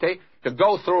reality to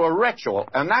go through a ritual.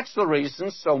 And that's the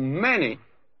reason so many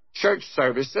church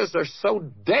services are so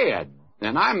dead,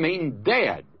 and I mean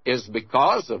dead, is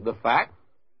because of the fact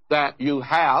that you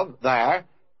have there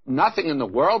nothing in the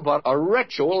world but a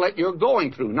ritual that you're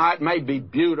going through. Now, it may be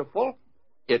beautiful,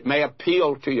 it may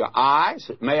appeal to your eyes,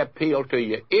 it may appeal to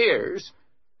your ears,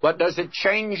 but does it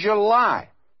change your life?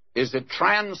 Is it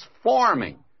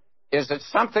transforming? Is it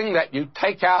something that you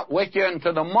take out with you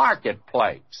into the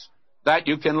marketplace that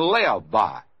you can live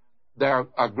by? There are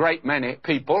a great many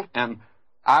people, and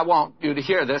I want you to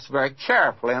hear this very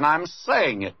carefully, and I'm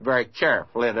saying it very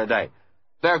carefully today.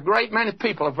 There are a great many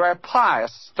people who are very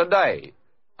pious today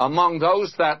among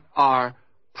those that are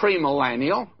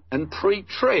premillennial and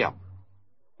pre-trib.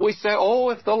 We say,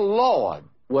 oh, if the Lord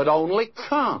would only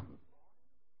come.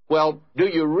 Well, do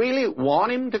you really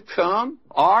want him to come?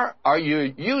 Or are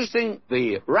you using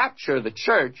the rapture of the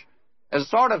church as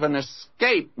sort of an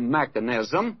escape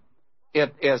mechanism?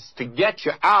 It is to get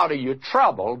you out of your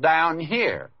trouble down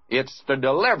here. It's to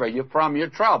deliver you from your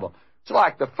trouble. It's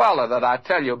like the fellow that I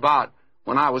tell you about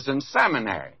when I was in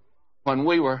seminary, when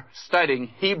we were studying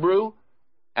Hebrew,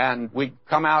 and we'd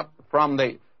come out from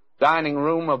the dining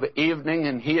room of the evening,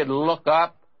 and he'd look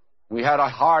up. We had a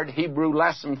hard Hebrew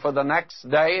lesson for the next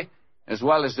day, as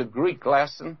well as a Greek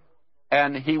lesson,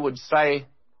 and he would say,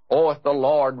 oh, if the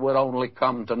Lord would only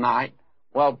come tonight.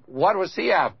 Well, what was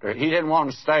he after? He didn't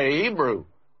want to study Hebrew.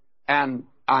 And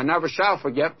I never shall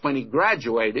forget when he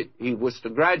graduated. He was to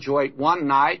graduate one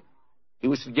night. He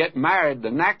was to get married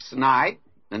the next night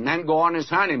and then go on his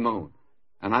honeymoon.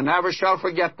 And I never shall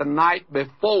forget the night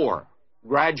before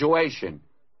graduation.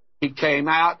 He came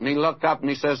out and he looked up and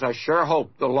he says, I sure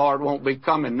hope the Lord won't be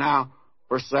coming now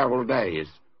for several days.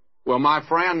 Well, my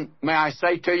friend, may I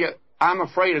say to you, I'm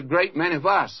afraid a great many of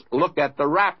us look at the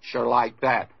rapture like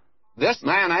that. This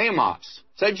man Amos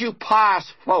said, you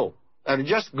pious folk that are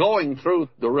just going through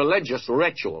the religious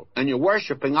ritual and you're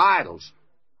worshiping idols,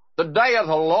 the day of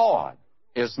the Lord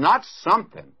is not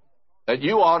something that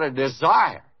you ought to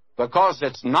desire, because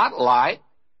it's not light.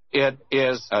 It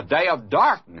is a day of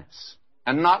darkness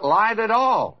and not light at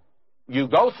all. You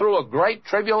go through a great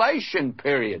tribulation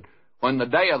period when the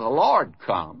day of the Lord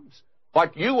comes.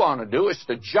 What you want to do is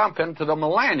to jump into the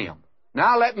millennium.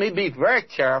 Now let me be very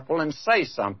careful and say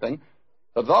something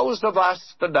to those of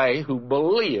us today who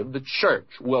believe the church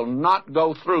will not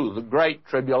go through the great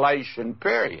tribulation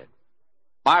period.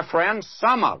 My friends,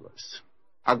 some of us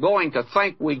are going to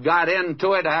think we got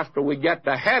into it after we get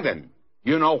to heaven.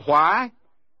 You know why?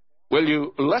 Will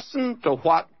you listen to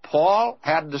what Paul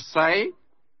had to say?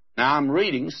 Now I'm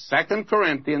reading 2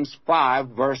 Corinthians 5,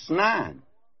 verse 9.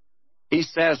 He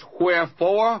says,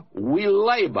 "Wherefore we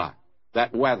labor,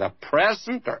 that whether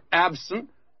present or absent,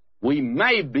 we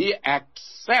may be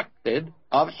accepted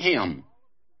of him.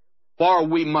 For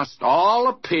we must all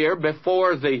appear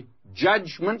before the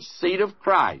judgment seat of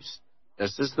Christ."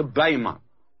 This is the Bema.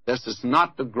 This is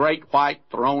not the great white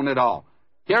throne at all.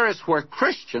 Here is where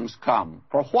Christians come.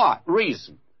 For what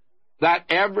reason? That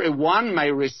everyone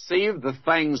may receive the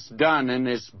things done in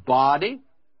his body,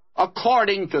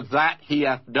 according to that he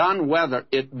hath done, whether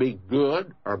it be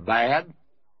good or bad.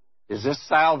 Is this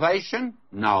salvation?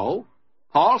 No.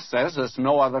 Paul says there's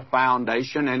no other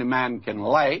foundation any man can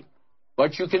lay,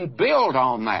 but you can build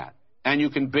on that. And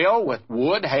you can build with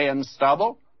wood, hay, and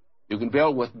stubble. You can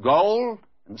build with gold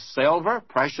and silver,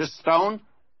 precious stones.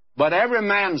 But every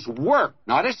man's work,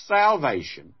 not his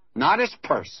salvation, not his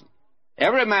person,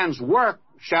 every man's work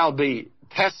shall be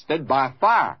tested by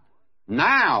fire.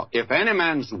 Now, if any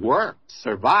man's work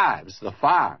survives the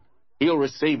fire, he'll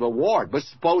receive a reward. But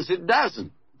suppose it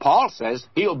doesn't. Paul says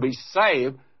he'll be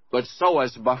saved, but so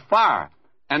as by fire.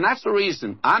 And that's the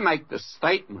reason I make the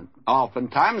statement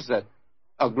oftentimes that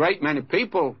a great many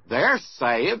people, they're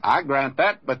saved, I grant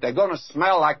that, but they're going to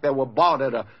smell like they were bought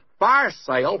at a fire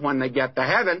sale when they get to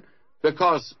heaven,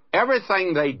 because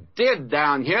everything they did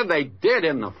down here, they did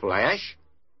in the flesh.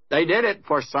 They did it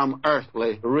for some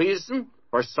earthly reason,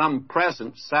 for some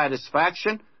present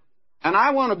satisfaction. And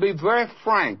I want to be very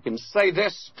frank and say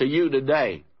this to you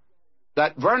today,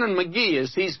 that Vernon McGee,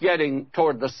 as he's getting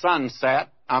toward the sunset,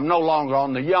 I'm no longer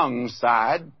on the young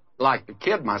side, like to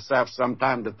kid myself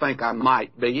sometimes to think I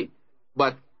might be,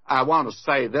 but I want to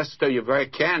say this to you very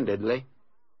candidly.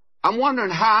 I'm wondering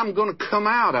how I'm going to come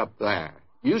out up there.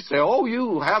 You say, oh,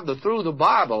 you have the through the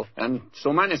Bible, and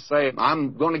so many say,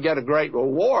 I'm going to get a great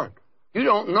reward. You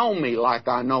don't know me like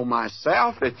I know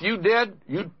myself. If you did,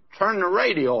 you'd turn the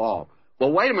radio off.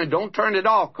 Well, wait a minute, don't turn it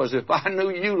off, because if I knew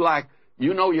you like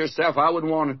you know yourself, I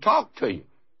wouldn't want to talk to you.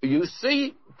 You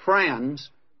see, friends,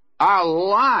 our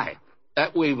life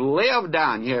that we've lived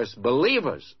down here as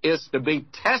believers is to be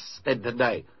tested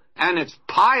today. And it's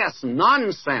pious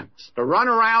nonsense to run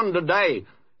around today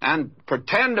and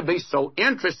pretend to be so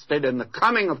interested in the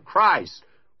coming of Christ.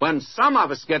 When some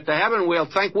of us get to heaven,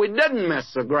 we'll think we didn't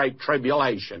miss the great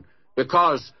tribulation.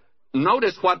 Because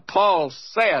notice what Paul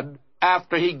said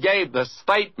after he gave the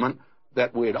statement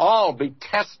that we'd all be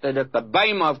tested at the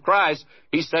bema of Christ.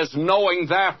 He says, knowing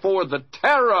therefore the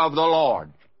terror of the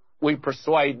Lord, we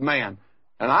persuade men.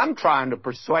 And I'm trying to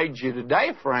persuade you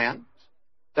today, friends,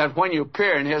 that when you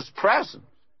appear in his presence,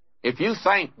 if you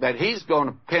think that he's going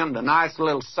to pin the nice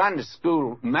little Sunday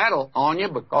school medal on you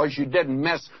because you didn't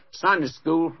miss Sunday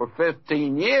school for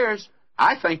 15 years,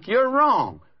 I think you're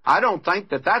wrong. I don't think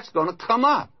that that's going to come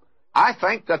up. I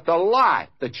think that the life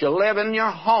that you live in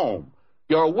your home,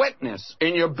 your witness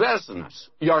in your business,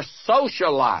 your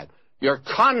social life, your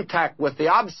contact with the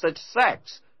opposite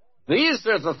sex, these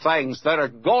are the things that are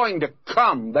going to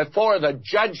come before the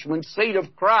judgment seat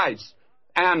of Christ.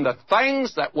 And the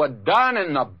things that were done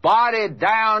in the body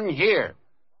down here.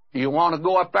 Do you want to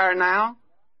go up there now?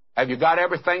 Have you got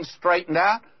everything straightened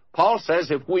out? Paul says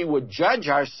if we would judge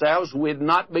ourselves, we'd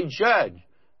not be judged.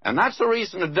 And that's the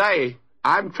reason today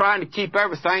I'm trying to keep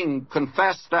everything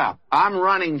confessed up. I'm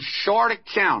running short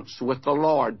accounts with the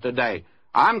Lord today.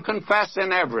 I'm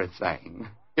confessing everything.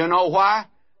 You know why?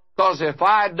 Because if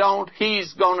I don't,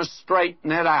 he's going to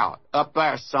straighten it out up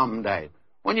there someday.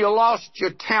 When you lost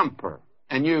your temper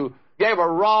and you gave a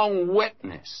wrong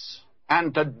witness,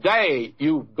 and today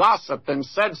you gossiped and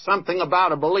said something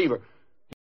about a believer.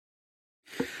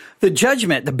 The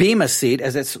judgment, the Bema seat,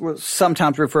 as it's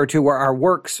sometimes referred to, where our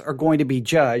works are going to be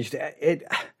judged,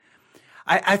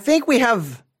 I think we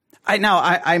have...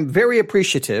 I'm very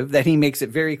appreciative that he makes it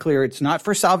very clear it's not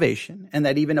for salvation, and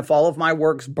that even if all of my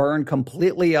works burn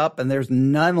completely up and there's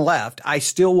none left, I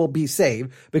still will be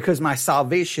saved because my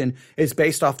salvation is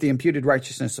based off the imputed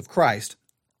righteousness of Christ.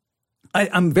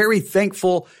 I'm very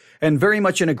thankful and very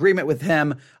much in agreement with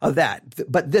him of that.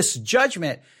 But this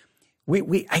judgment,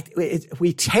 we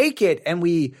take it and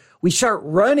we start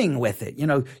running with it. You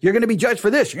know, you're going to be judged for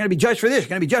this. You're going to be judged for this. You're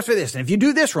going to be judged for this. And if you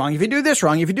do this wrong, if you do this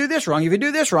wrong, if you do this wrong, if you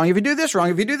do this wrong, if you do this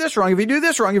wrong, if you do this wrong, if you do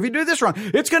this wrong, if you do this wrong,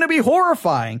 it's going to be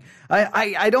horrifying.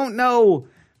 I don't know.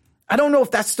 I don't know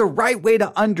if that's the right way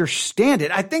to understand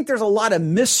it. I think there's a lot of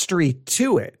mystery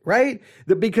to it, right?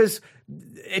 Because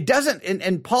it doesn't,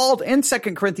 and Paul in 2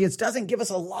 Corinthians doesn't give us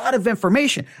a lot of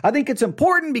information. I think it's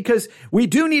important because we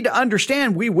do need to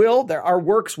understand our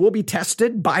works will be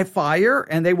tested by fire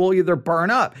and they will either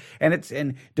burn up.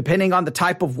 And depending on the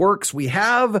type of works we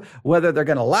have, whether they're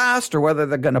going to last or whether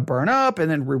they're going to burn up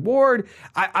and then reward,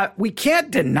 we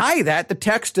can't deny that. The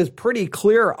text is pretty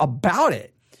clear about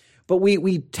it. But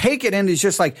we take it and it's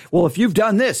just like, well, if you've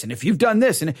done this and if you've done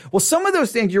this, and well, some of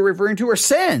those things you're referring to are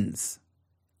sins.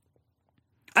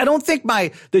 I don't think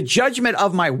the judgment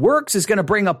of my works is going to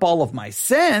bring up all of my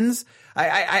sins.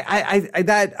 How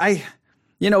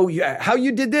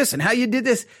you did this and how you did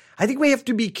this. I think we have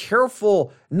to be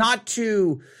careful not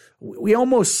to, we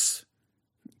almost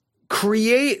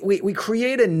create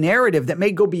a narrative that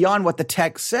may go beyond what the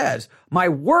text says. My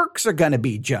works are going to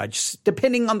be judged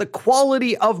depending on the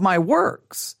quality of my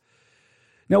works.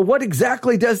 Now, what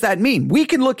exactly does that mean? We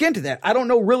can look into that. I don't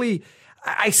know really.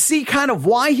 I see kind of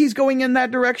why he's going in that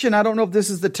direction. I don't know if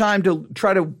this is the time to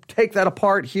try to take that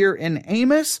apart here in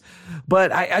Amos,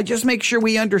 but I just make sure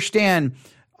we understand,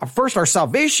 first, our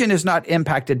salvation is not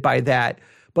impacted by that,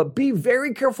 but be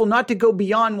very careful not to go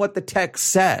beyond what the text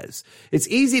says. It's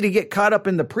easy to get caught up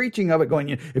in the preaching of it going,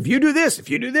 if you do this, if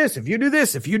you do this, if you do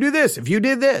this, if you do this, if you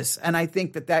did this. And I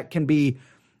think that can be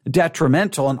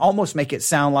detrimental and almost make it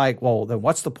sound like, well, then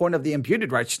what's the point of the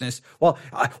imputed righteousness? Well,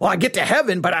 I get to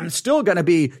heaven, but I'm still going to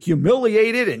be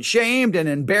humiliated and shamed and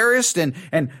embarrassed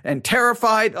and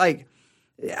terrified. Like,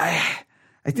 I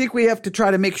think we have to try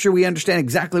to make sure we understand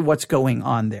exactly what's going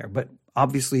on there. But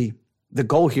obviously, the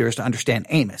goal here is to understand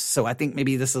Amos. So I think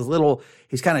maybe this is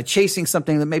he's kind of chasing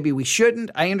something that maybe we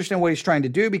shouldn't. I understand what he's trying to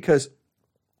do because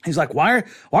he's like, why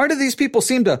do these people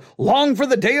seem to long for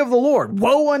the day of the Lord?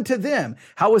 Woe unto them.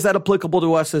 How is that applicable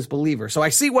to us as believers? So I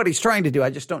see what he's trying to do. I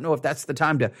just don't know if that's the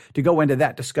time to go into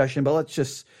that discussion, but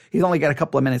he's only got a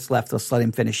couple of minutes left. Let's let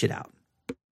him finish it out.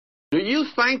 Do you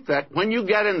think that when you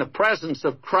get in the presence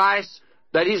of Christ,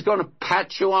 that he's going to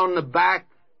pat you on the back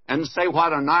and say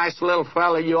what a nice little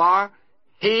fella you are?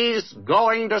 He's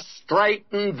going to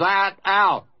straighten that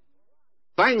out.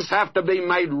 Things have to be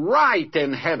made right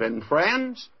in heaven,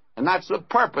 friends. And that's the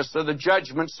purpose of the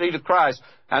judgment seat of Christ.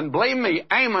 And believe me,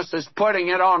 Amos is putting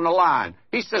it on the line.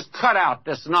 He says, cut out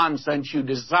this nonsense you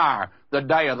desire the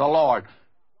day of the Lord.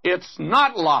 It's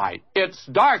not light. It's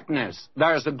darkness.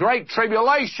 There's a great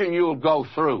tribulation you'll go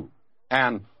through.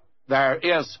 And there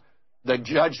is the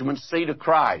judgment seat of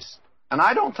Christ. And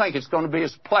I don't think it's going to be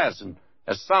as pleasant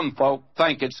as some folk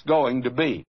think it's going to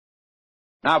be.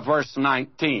 Now, verse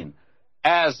 19.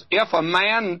 As if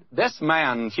this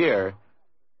man here,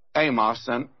 Amos,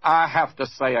 and I have to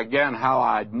say again how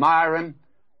I admire him.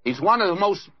 He's one of the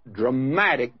most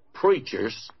dramatic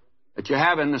preachers that you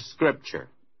have in the Scripture.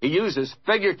 He uses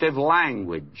figurative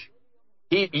language.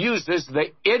 He uses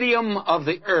the idiom of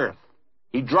the earth.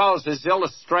 He draws his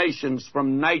illustrations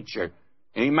from nature,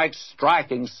 and he makes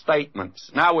striking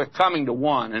statements. Now we're coming to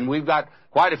one, and we've got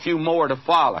quite a few more to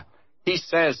follow. He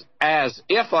says, as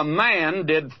if a man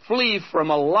did flee from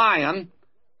a lion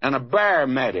and a bear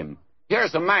met him.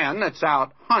 Here's a man that's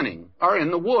out hunting, or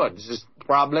in the woods, as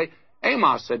probably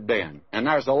Amos had been. And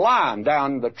there's a lion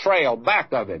down the trail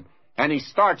back of him. And he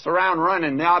starts around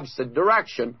running the opposite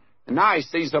direction, and now he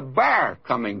sees a bear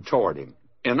coming toward him.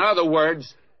 In other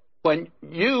words, when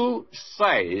you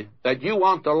say that you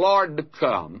want the Lord to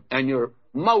come, and your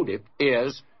motive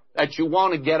is that you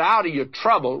want to get out of your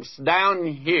troubles down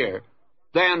here,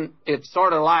 then it's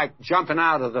sort of like jumping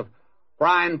out of the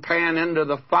frying pan into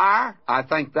the fire. I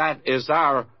think that is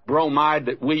our bromide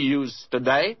that we use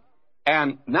today.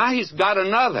 And now he's got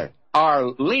another,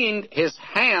 or leaned his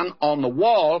hand on the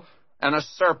wall, and a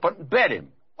serpent bit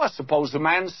him. Well, suppose the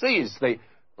man sees the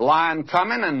lion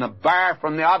coming and the bear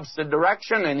from the opposite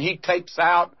direction, and he takes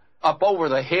out up over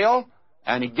the hill,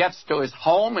 and he gets to his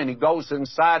home, and he goes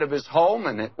inside of his home,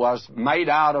 and it was made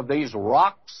out of these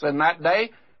rocks in that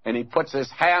day, and he puts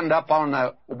his hand up on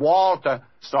the wall to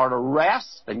sort of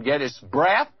rest and get his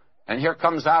breath, and here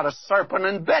comes out a serpent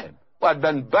and bit him. Well, it'd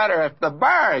been better if the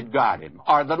bear had got him,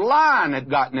 or the lion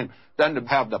had gotten him, than to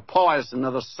have the poison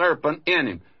of the serpent in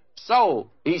him.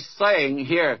 So he's saying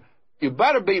here, you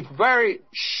better be very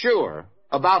sure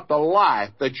about the life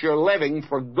that you're living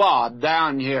for God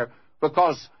down here,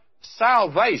 because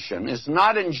salvation is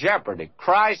not in jeopardy.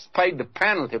 Christ paid the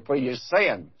penalty for your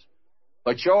sins.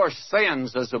 But your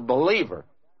sins as a believer,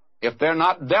 if they're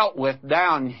not dealt with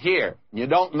down here, you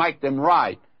don't make them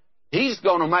right, He's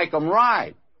going to make them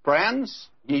right, friends.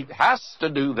 He has to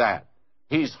do that.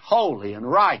 He's holy and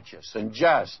righteous and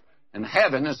just. And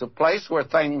heaven is a place where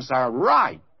things are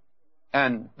right.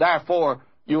 And therefore,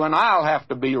 you and I'll have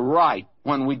to be right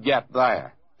when we get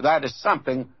there. that is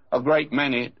something a great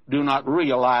many do not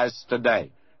realize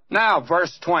today. Now,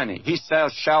 verse 20, he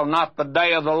says, shall not the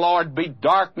day of the Lord be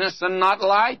darkness and not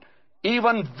light,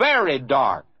 even very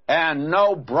dark, and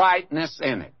no brightness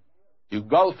in it? You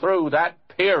go through that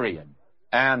period,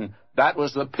 and that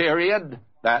was the period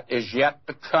that is yet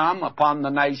to come upon the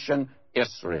nation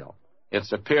Israel.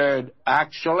 It's a period,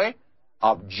 actually,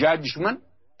 of judgment,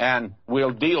 and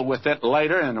we'll deal with it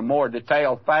later in a more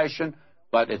detailed fashion,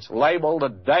 but it's labeled the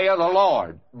day of the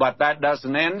Lord. But that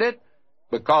doesn't end it,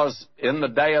 because in the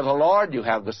day of the Lord, you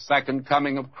have the second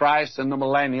coming of Christ and the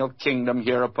millennial kingdom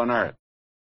here upon earth.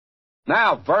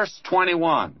 Now, verse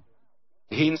 21,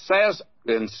 he says,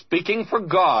 in speaking for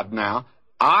God now,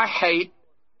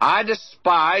 I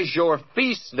despise your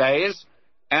feast days,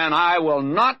 and I will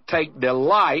not take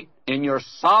delight in your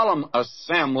solemn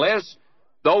assemblies.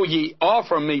 Though ye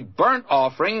offer me burnt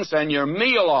offerings and your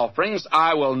meal offerings,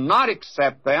 I will not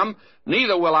accept them,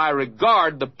 neither will I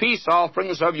regard the peace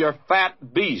offerings of your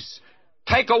fat beasts.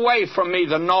 Take away from me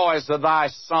the noise of thy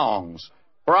songs,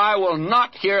 for I will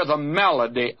not hear the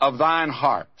melody of thine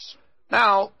harps.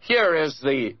 Now, here is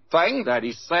the thing that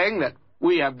he's saying that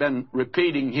we have been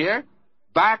repeating here.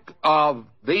 Back of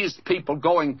these people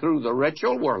going through the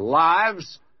ritual were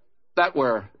lives that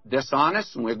were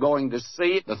dishonest, and we're going to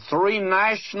see the three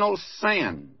national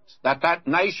sins that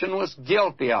nation was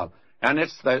guilty of. And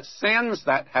it's the sins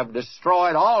that have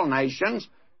destroyed all nations,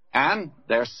 and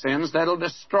they're sins that'll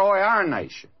destroy our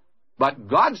nation. But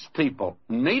God's people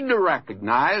need to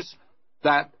recognize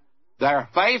that their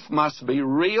faith must be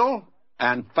real,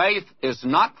 and faith is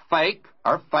not fake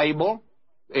or fable.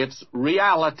 It's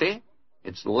reality.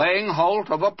 It's laying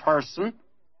hold of a person,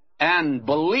 and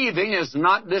believing is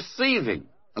not deceiving.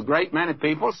 A great many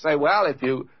people say, well, if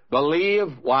you believe,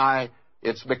 why,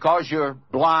 it's because you're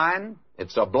blind.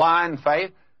 It's a blind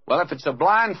faith. Well, if it's a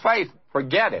blind faith,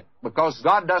 forget it, because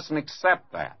God doesn't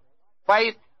accept that.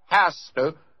 Faith has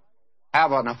to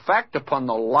have an effect upon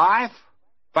the life.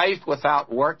 Faith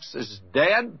without works is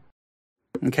dead.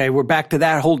 Okay, we're back to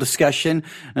that whole discussion.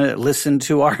 Listen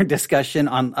to our discussion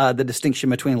on the distinction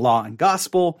between law and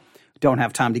gospel. Don't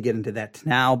have time to get into that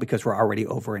now because we're already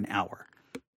over an hour.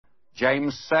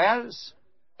 James says,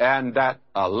 and that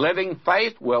a living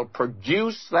faith will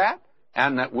produce that,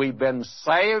 and that we've been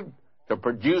saved to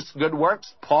produce good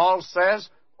works. Paul says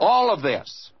all of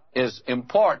this is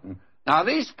important. Now,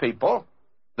 these people,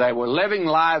 they were living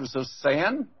lives of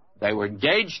sin. They were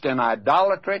engaged in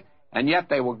idolatry. And yet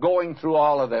they were going through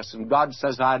all of this, and God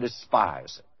says, I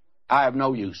despise it. I have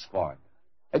no use for it.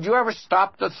 Had you ever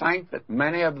stopped to think that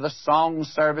many of the song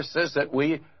services that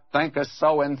we think are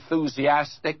so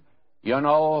enthusiastic, you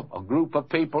know, a group of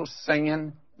people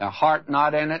singing, their heart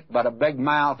not in it, but a big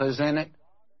mouth is in it,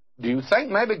 do you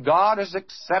think maybe God has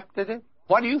accepted it?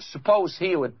 What do you suppose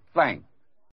He would think?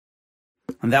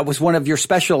 And that was one of your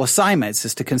special assignments,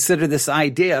 is to consider this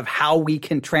idea of how we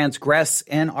can transgress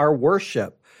in our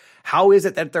worship. How is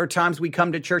it that there are times we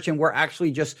come to church and we're actually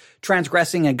just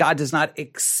transgressing and God does not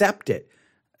accept it?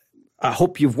 I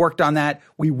hope you've worked on that.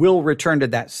 We will return to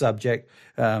that subject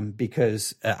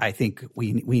because I think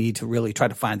we need to really try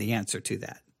to find the answer to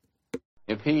that.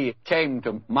 If he came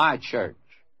to my church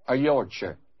or your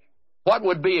church, what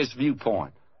would be his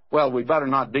viewpoint? Well, we better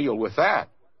not deal with that.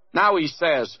 Now he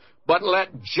says, but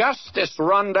let justice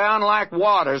run down like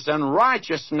waters and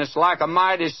righteousness like a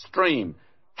mighty stream.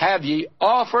 Have ye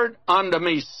offered unto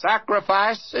me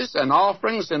sacrifices and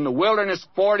offerings in the wilderness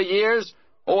 40 years,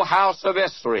 O house of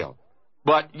Israel?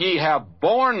 But ye have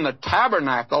borne the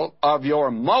tabernacle of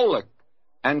your Moloch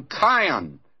and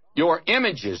Chion, your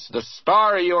images, the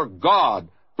star of your God,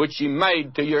 which ye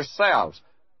made to yourselves.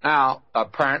 Now,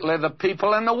 apparently the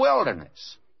people in the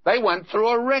wilderness, they went through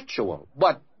a ritual.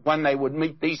 But when they would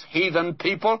meet these heathen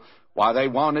people, why, they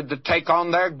wanted to take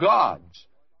on their gods.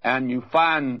 And you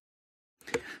find...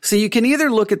 So you can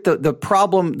either look at the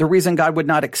problem, the reason God would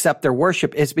not accept their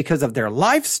worship is because of their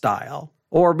lifestyle,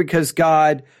 or because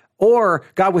God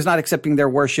was not accepting their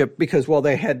worship because, well,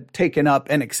 they had taken up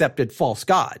and accepted false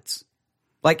gods.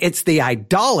 Like, it's the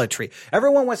idolatry.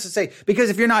 Everyone wants to say, because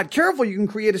if you're not careful, you can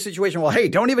create a situation, well, hey,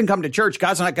 don't even come to church.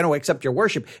 God's not going to accept your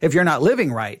worship if you're not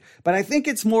living right. But I think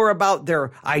it's more about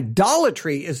their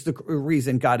idolatry is the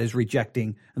reason God is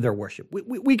rejecting their worship.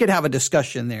 We could have a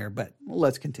discussion there, but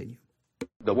let's continue.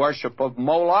 The worship of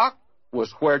Moloch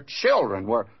was where children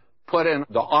were put in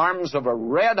the arms of a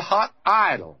red-hot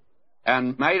idol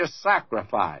and made a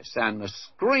sacrifice, and the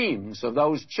screams of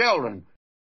those children.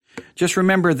 Just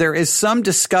remember, there is some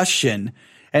discussion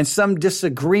and some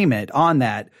disagreement on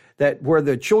that were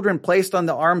the children placed on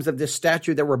the arms of this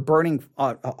statue that were burning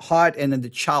hot and then the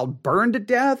child burned to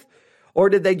death, Or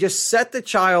did they just set the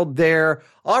child there,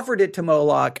 offered it to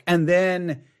Moloch, and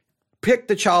then picked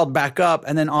the child back up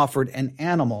and then offered an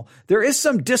animal? There is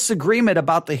some disagreement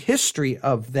about the history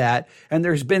of that, and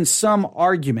there's been some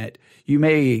argument. You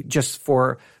may just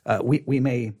for,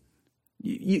 if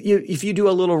you do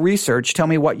a little research, tell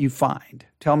me what you find.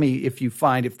 Tell me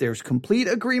if there's complete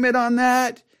agreement on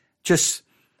that, just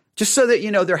so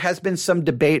that, there has been some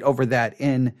debate over that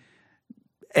and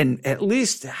at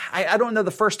least, I don't know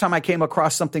the first time I came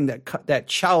across something that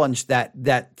challenged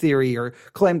that theory or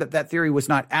claimed that theory was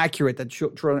not accurate, that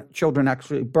children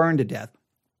actually burned to death.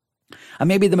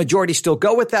 Maybe the majority still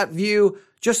go with that view,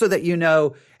 just so that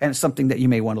and it's something that you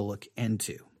may want to look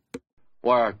into.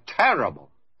 Were terrible,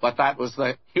 but that was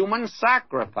the human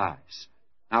sacrifice.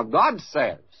 Now, God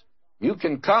says you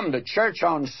can come to church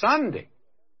on Sunday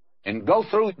and go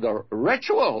through the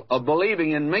ritual of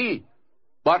believing in me.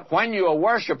 But when you are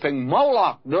worshiping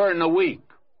Moloch during the week,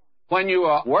 when you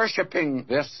are worshiping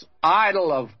this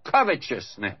idol of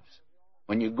covetousness,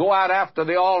 when you go out after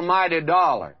the almighty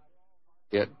dollar,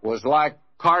 it was like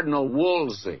Cardinal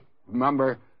Wolsey.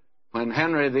 Remember when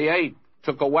Henry VIII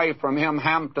took away from him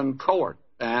Hampton Court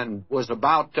and was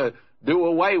about to do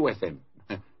away with him.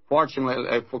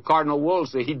 Fortunately for Cardinal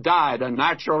Wolsey, he died a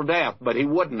natural death, but he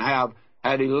wouldn't have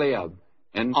had he lived.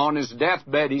 And on his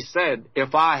deathbed, he said,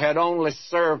 if I had only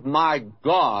served my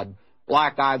God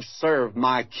like I've served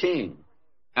my king.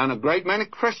 And a great many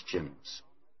Christians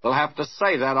will have to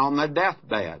say that on their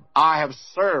deathbed. I have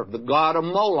served the god of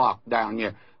Moloch down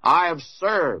here. I have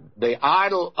served the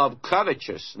idol of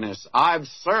covetousness. I've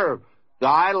served the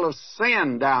idol of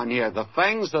sin down here, the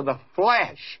things of the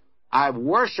flesh. I've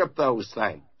worshiped those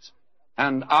things,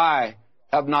 and I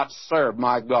have not served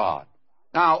my God.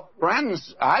 Now,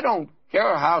 friends, I don't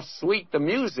care how sweet the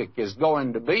music is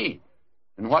going to be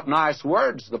and what nice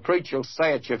words the preacher will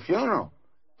say at your funeral.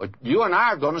 But you and I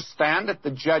are going to stand at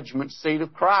the judgment seat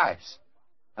of Christ.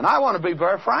 And I want to be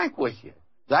very frank with you.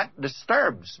 That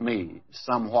disturbs me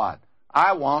somewhat.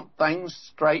 I want things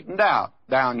straightened out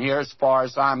down here as far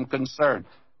as I'm concerned.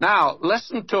 Now,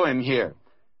 listen to him here.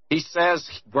 He says,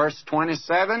 verse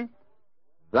 27,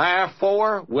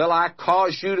 therefore will I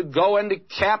cause you to go into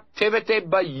captivity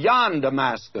beyond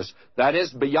Damascus, that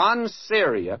is, beyond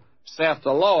Syria, saith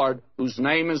the Lord, whose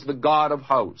name is the God of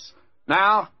hosts.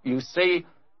 Now, you see,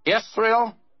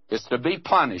 Israel is to be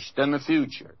punished in the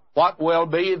future. What will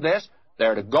be this?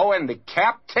 They're to go into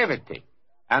captivity,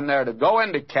 and they're to go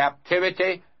into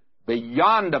captivity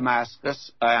beyond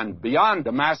Damascus, and beyond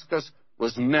Damascus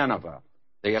was Nineveh.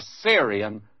 The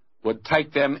Assyrian would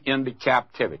take them into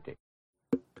captivity.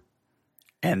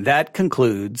 And that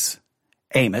concludes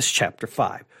Amos chapter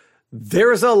 5.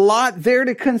 There's a lot there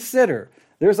to consider.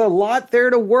 There's a lot there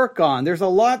to work on. There's a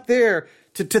lot there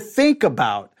to think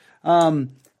about.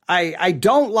 I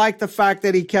don't like the fact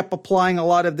that he kept applying a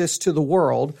lot of this to the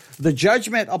world. The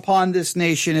judgment upon this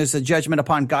nation is a judgment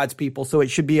upon God's people. So it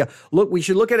should be we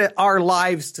should look at our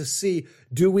lives to see,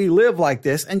 do we live like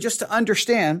this? And just to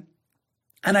understand,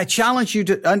 and I challenge you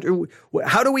to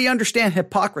how do we understand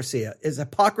hypocrisy? Is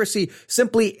hypocrisy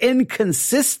simply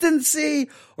inconsistency,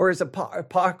 or is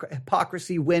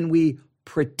hypocrisy when we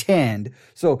pretend?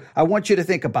 So I want you to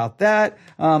think about that.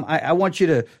 I want you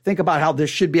to think about how this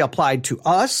should be applied to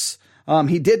us.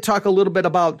 He did talk a little bit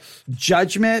about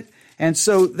judgment. And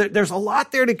so there's a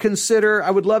lot there to consider.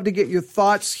 I would love to get your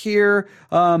thoughts here.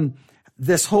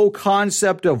 This whole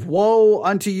concept of woe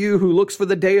unto you who looks for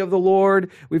the day of the Lord.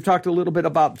 We've talked a little bit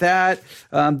about that.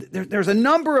 There's a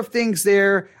number of things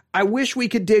there. I wish we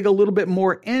could dig a little bit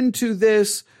more into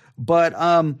this, but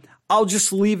I'll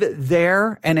just leave it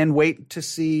there and then wait to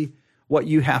see what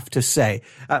you have to say.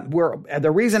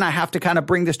 The reason I have to kind of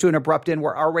bring this to an abrupt end,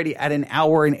 we're already at an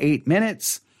hour and 8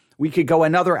 minutes. We could go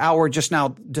another hour just now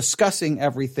discussing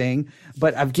everything,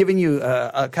 but I've given you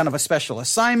a kind of a special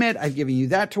assignment. I've given you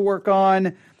that to work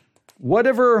on.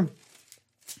 Whatever,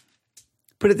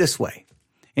 put it this way.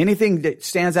 Anything that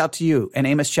stands out to you in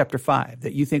Amos chapter 5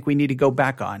 that you think we need to go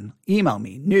back on, email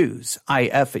me,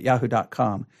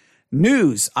 newsif@yahoo.com,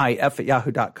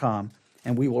 newsif@yahoo.com,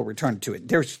 and we will return to it.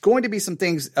 There's going to be some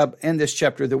things in this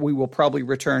chapter that we will probably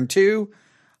return to,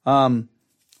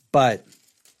 but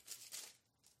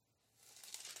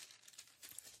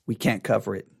we can't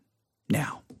cover it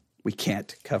now. We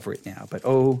can't cover it now, but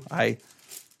I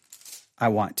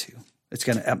want to.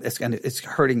 It's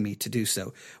hurting me to do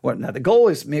so. Well, now the goal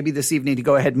is maybe this evening to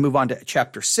go ahead and move on to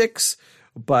chapter 6,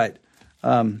 but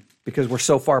because we're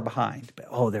so far behind.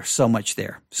 But there's so much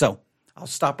there. So I'll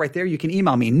stop right there. You can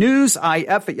email me,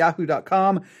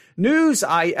 newsif@yahoo.com,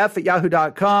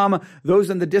 newsif@yahoo.com. Those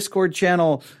in the Discord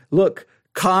channel, look,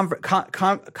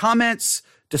 comments,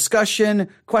 discussion,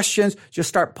 questions, just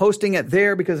start posting it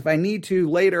there, because if I need to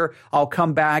later, I'll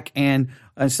come back and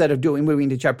instead of moving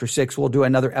to chapter 6, we'll do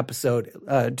another episode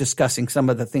discussing some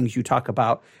of the things you talk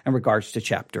about in regards to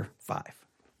chapter 5.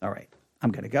 All right,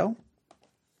 I'm going to go,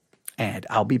 and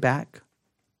I'll be back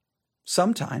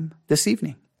sometime this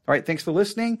evening. All right, thanks for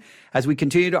listening as we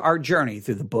continue to our journey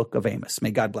through the book of Amos.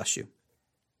 May God bless you.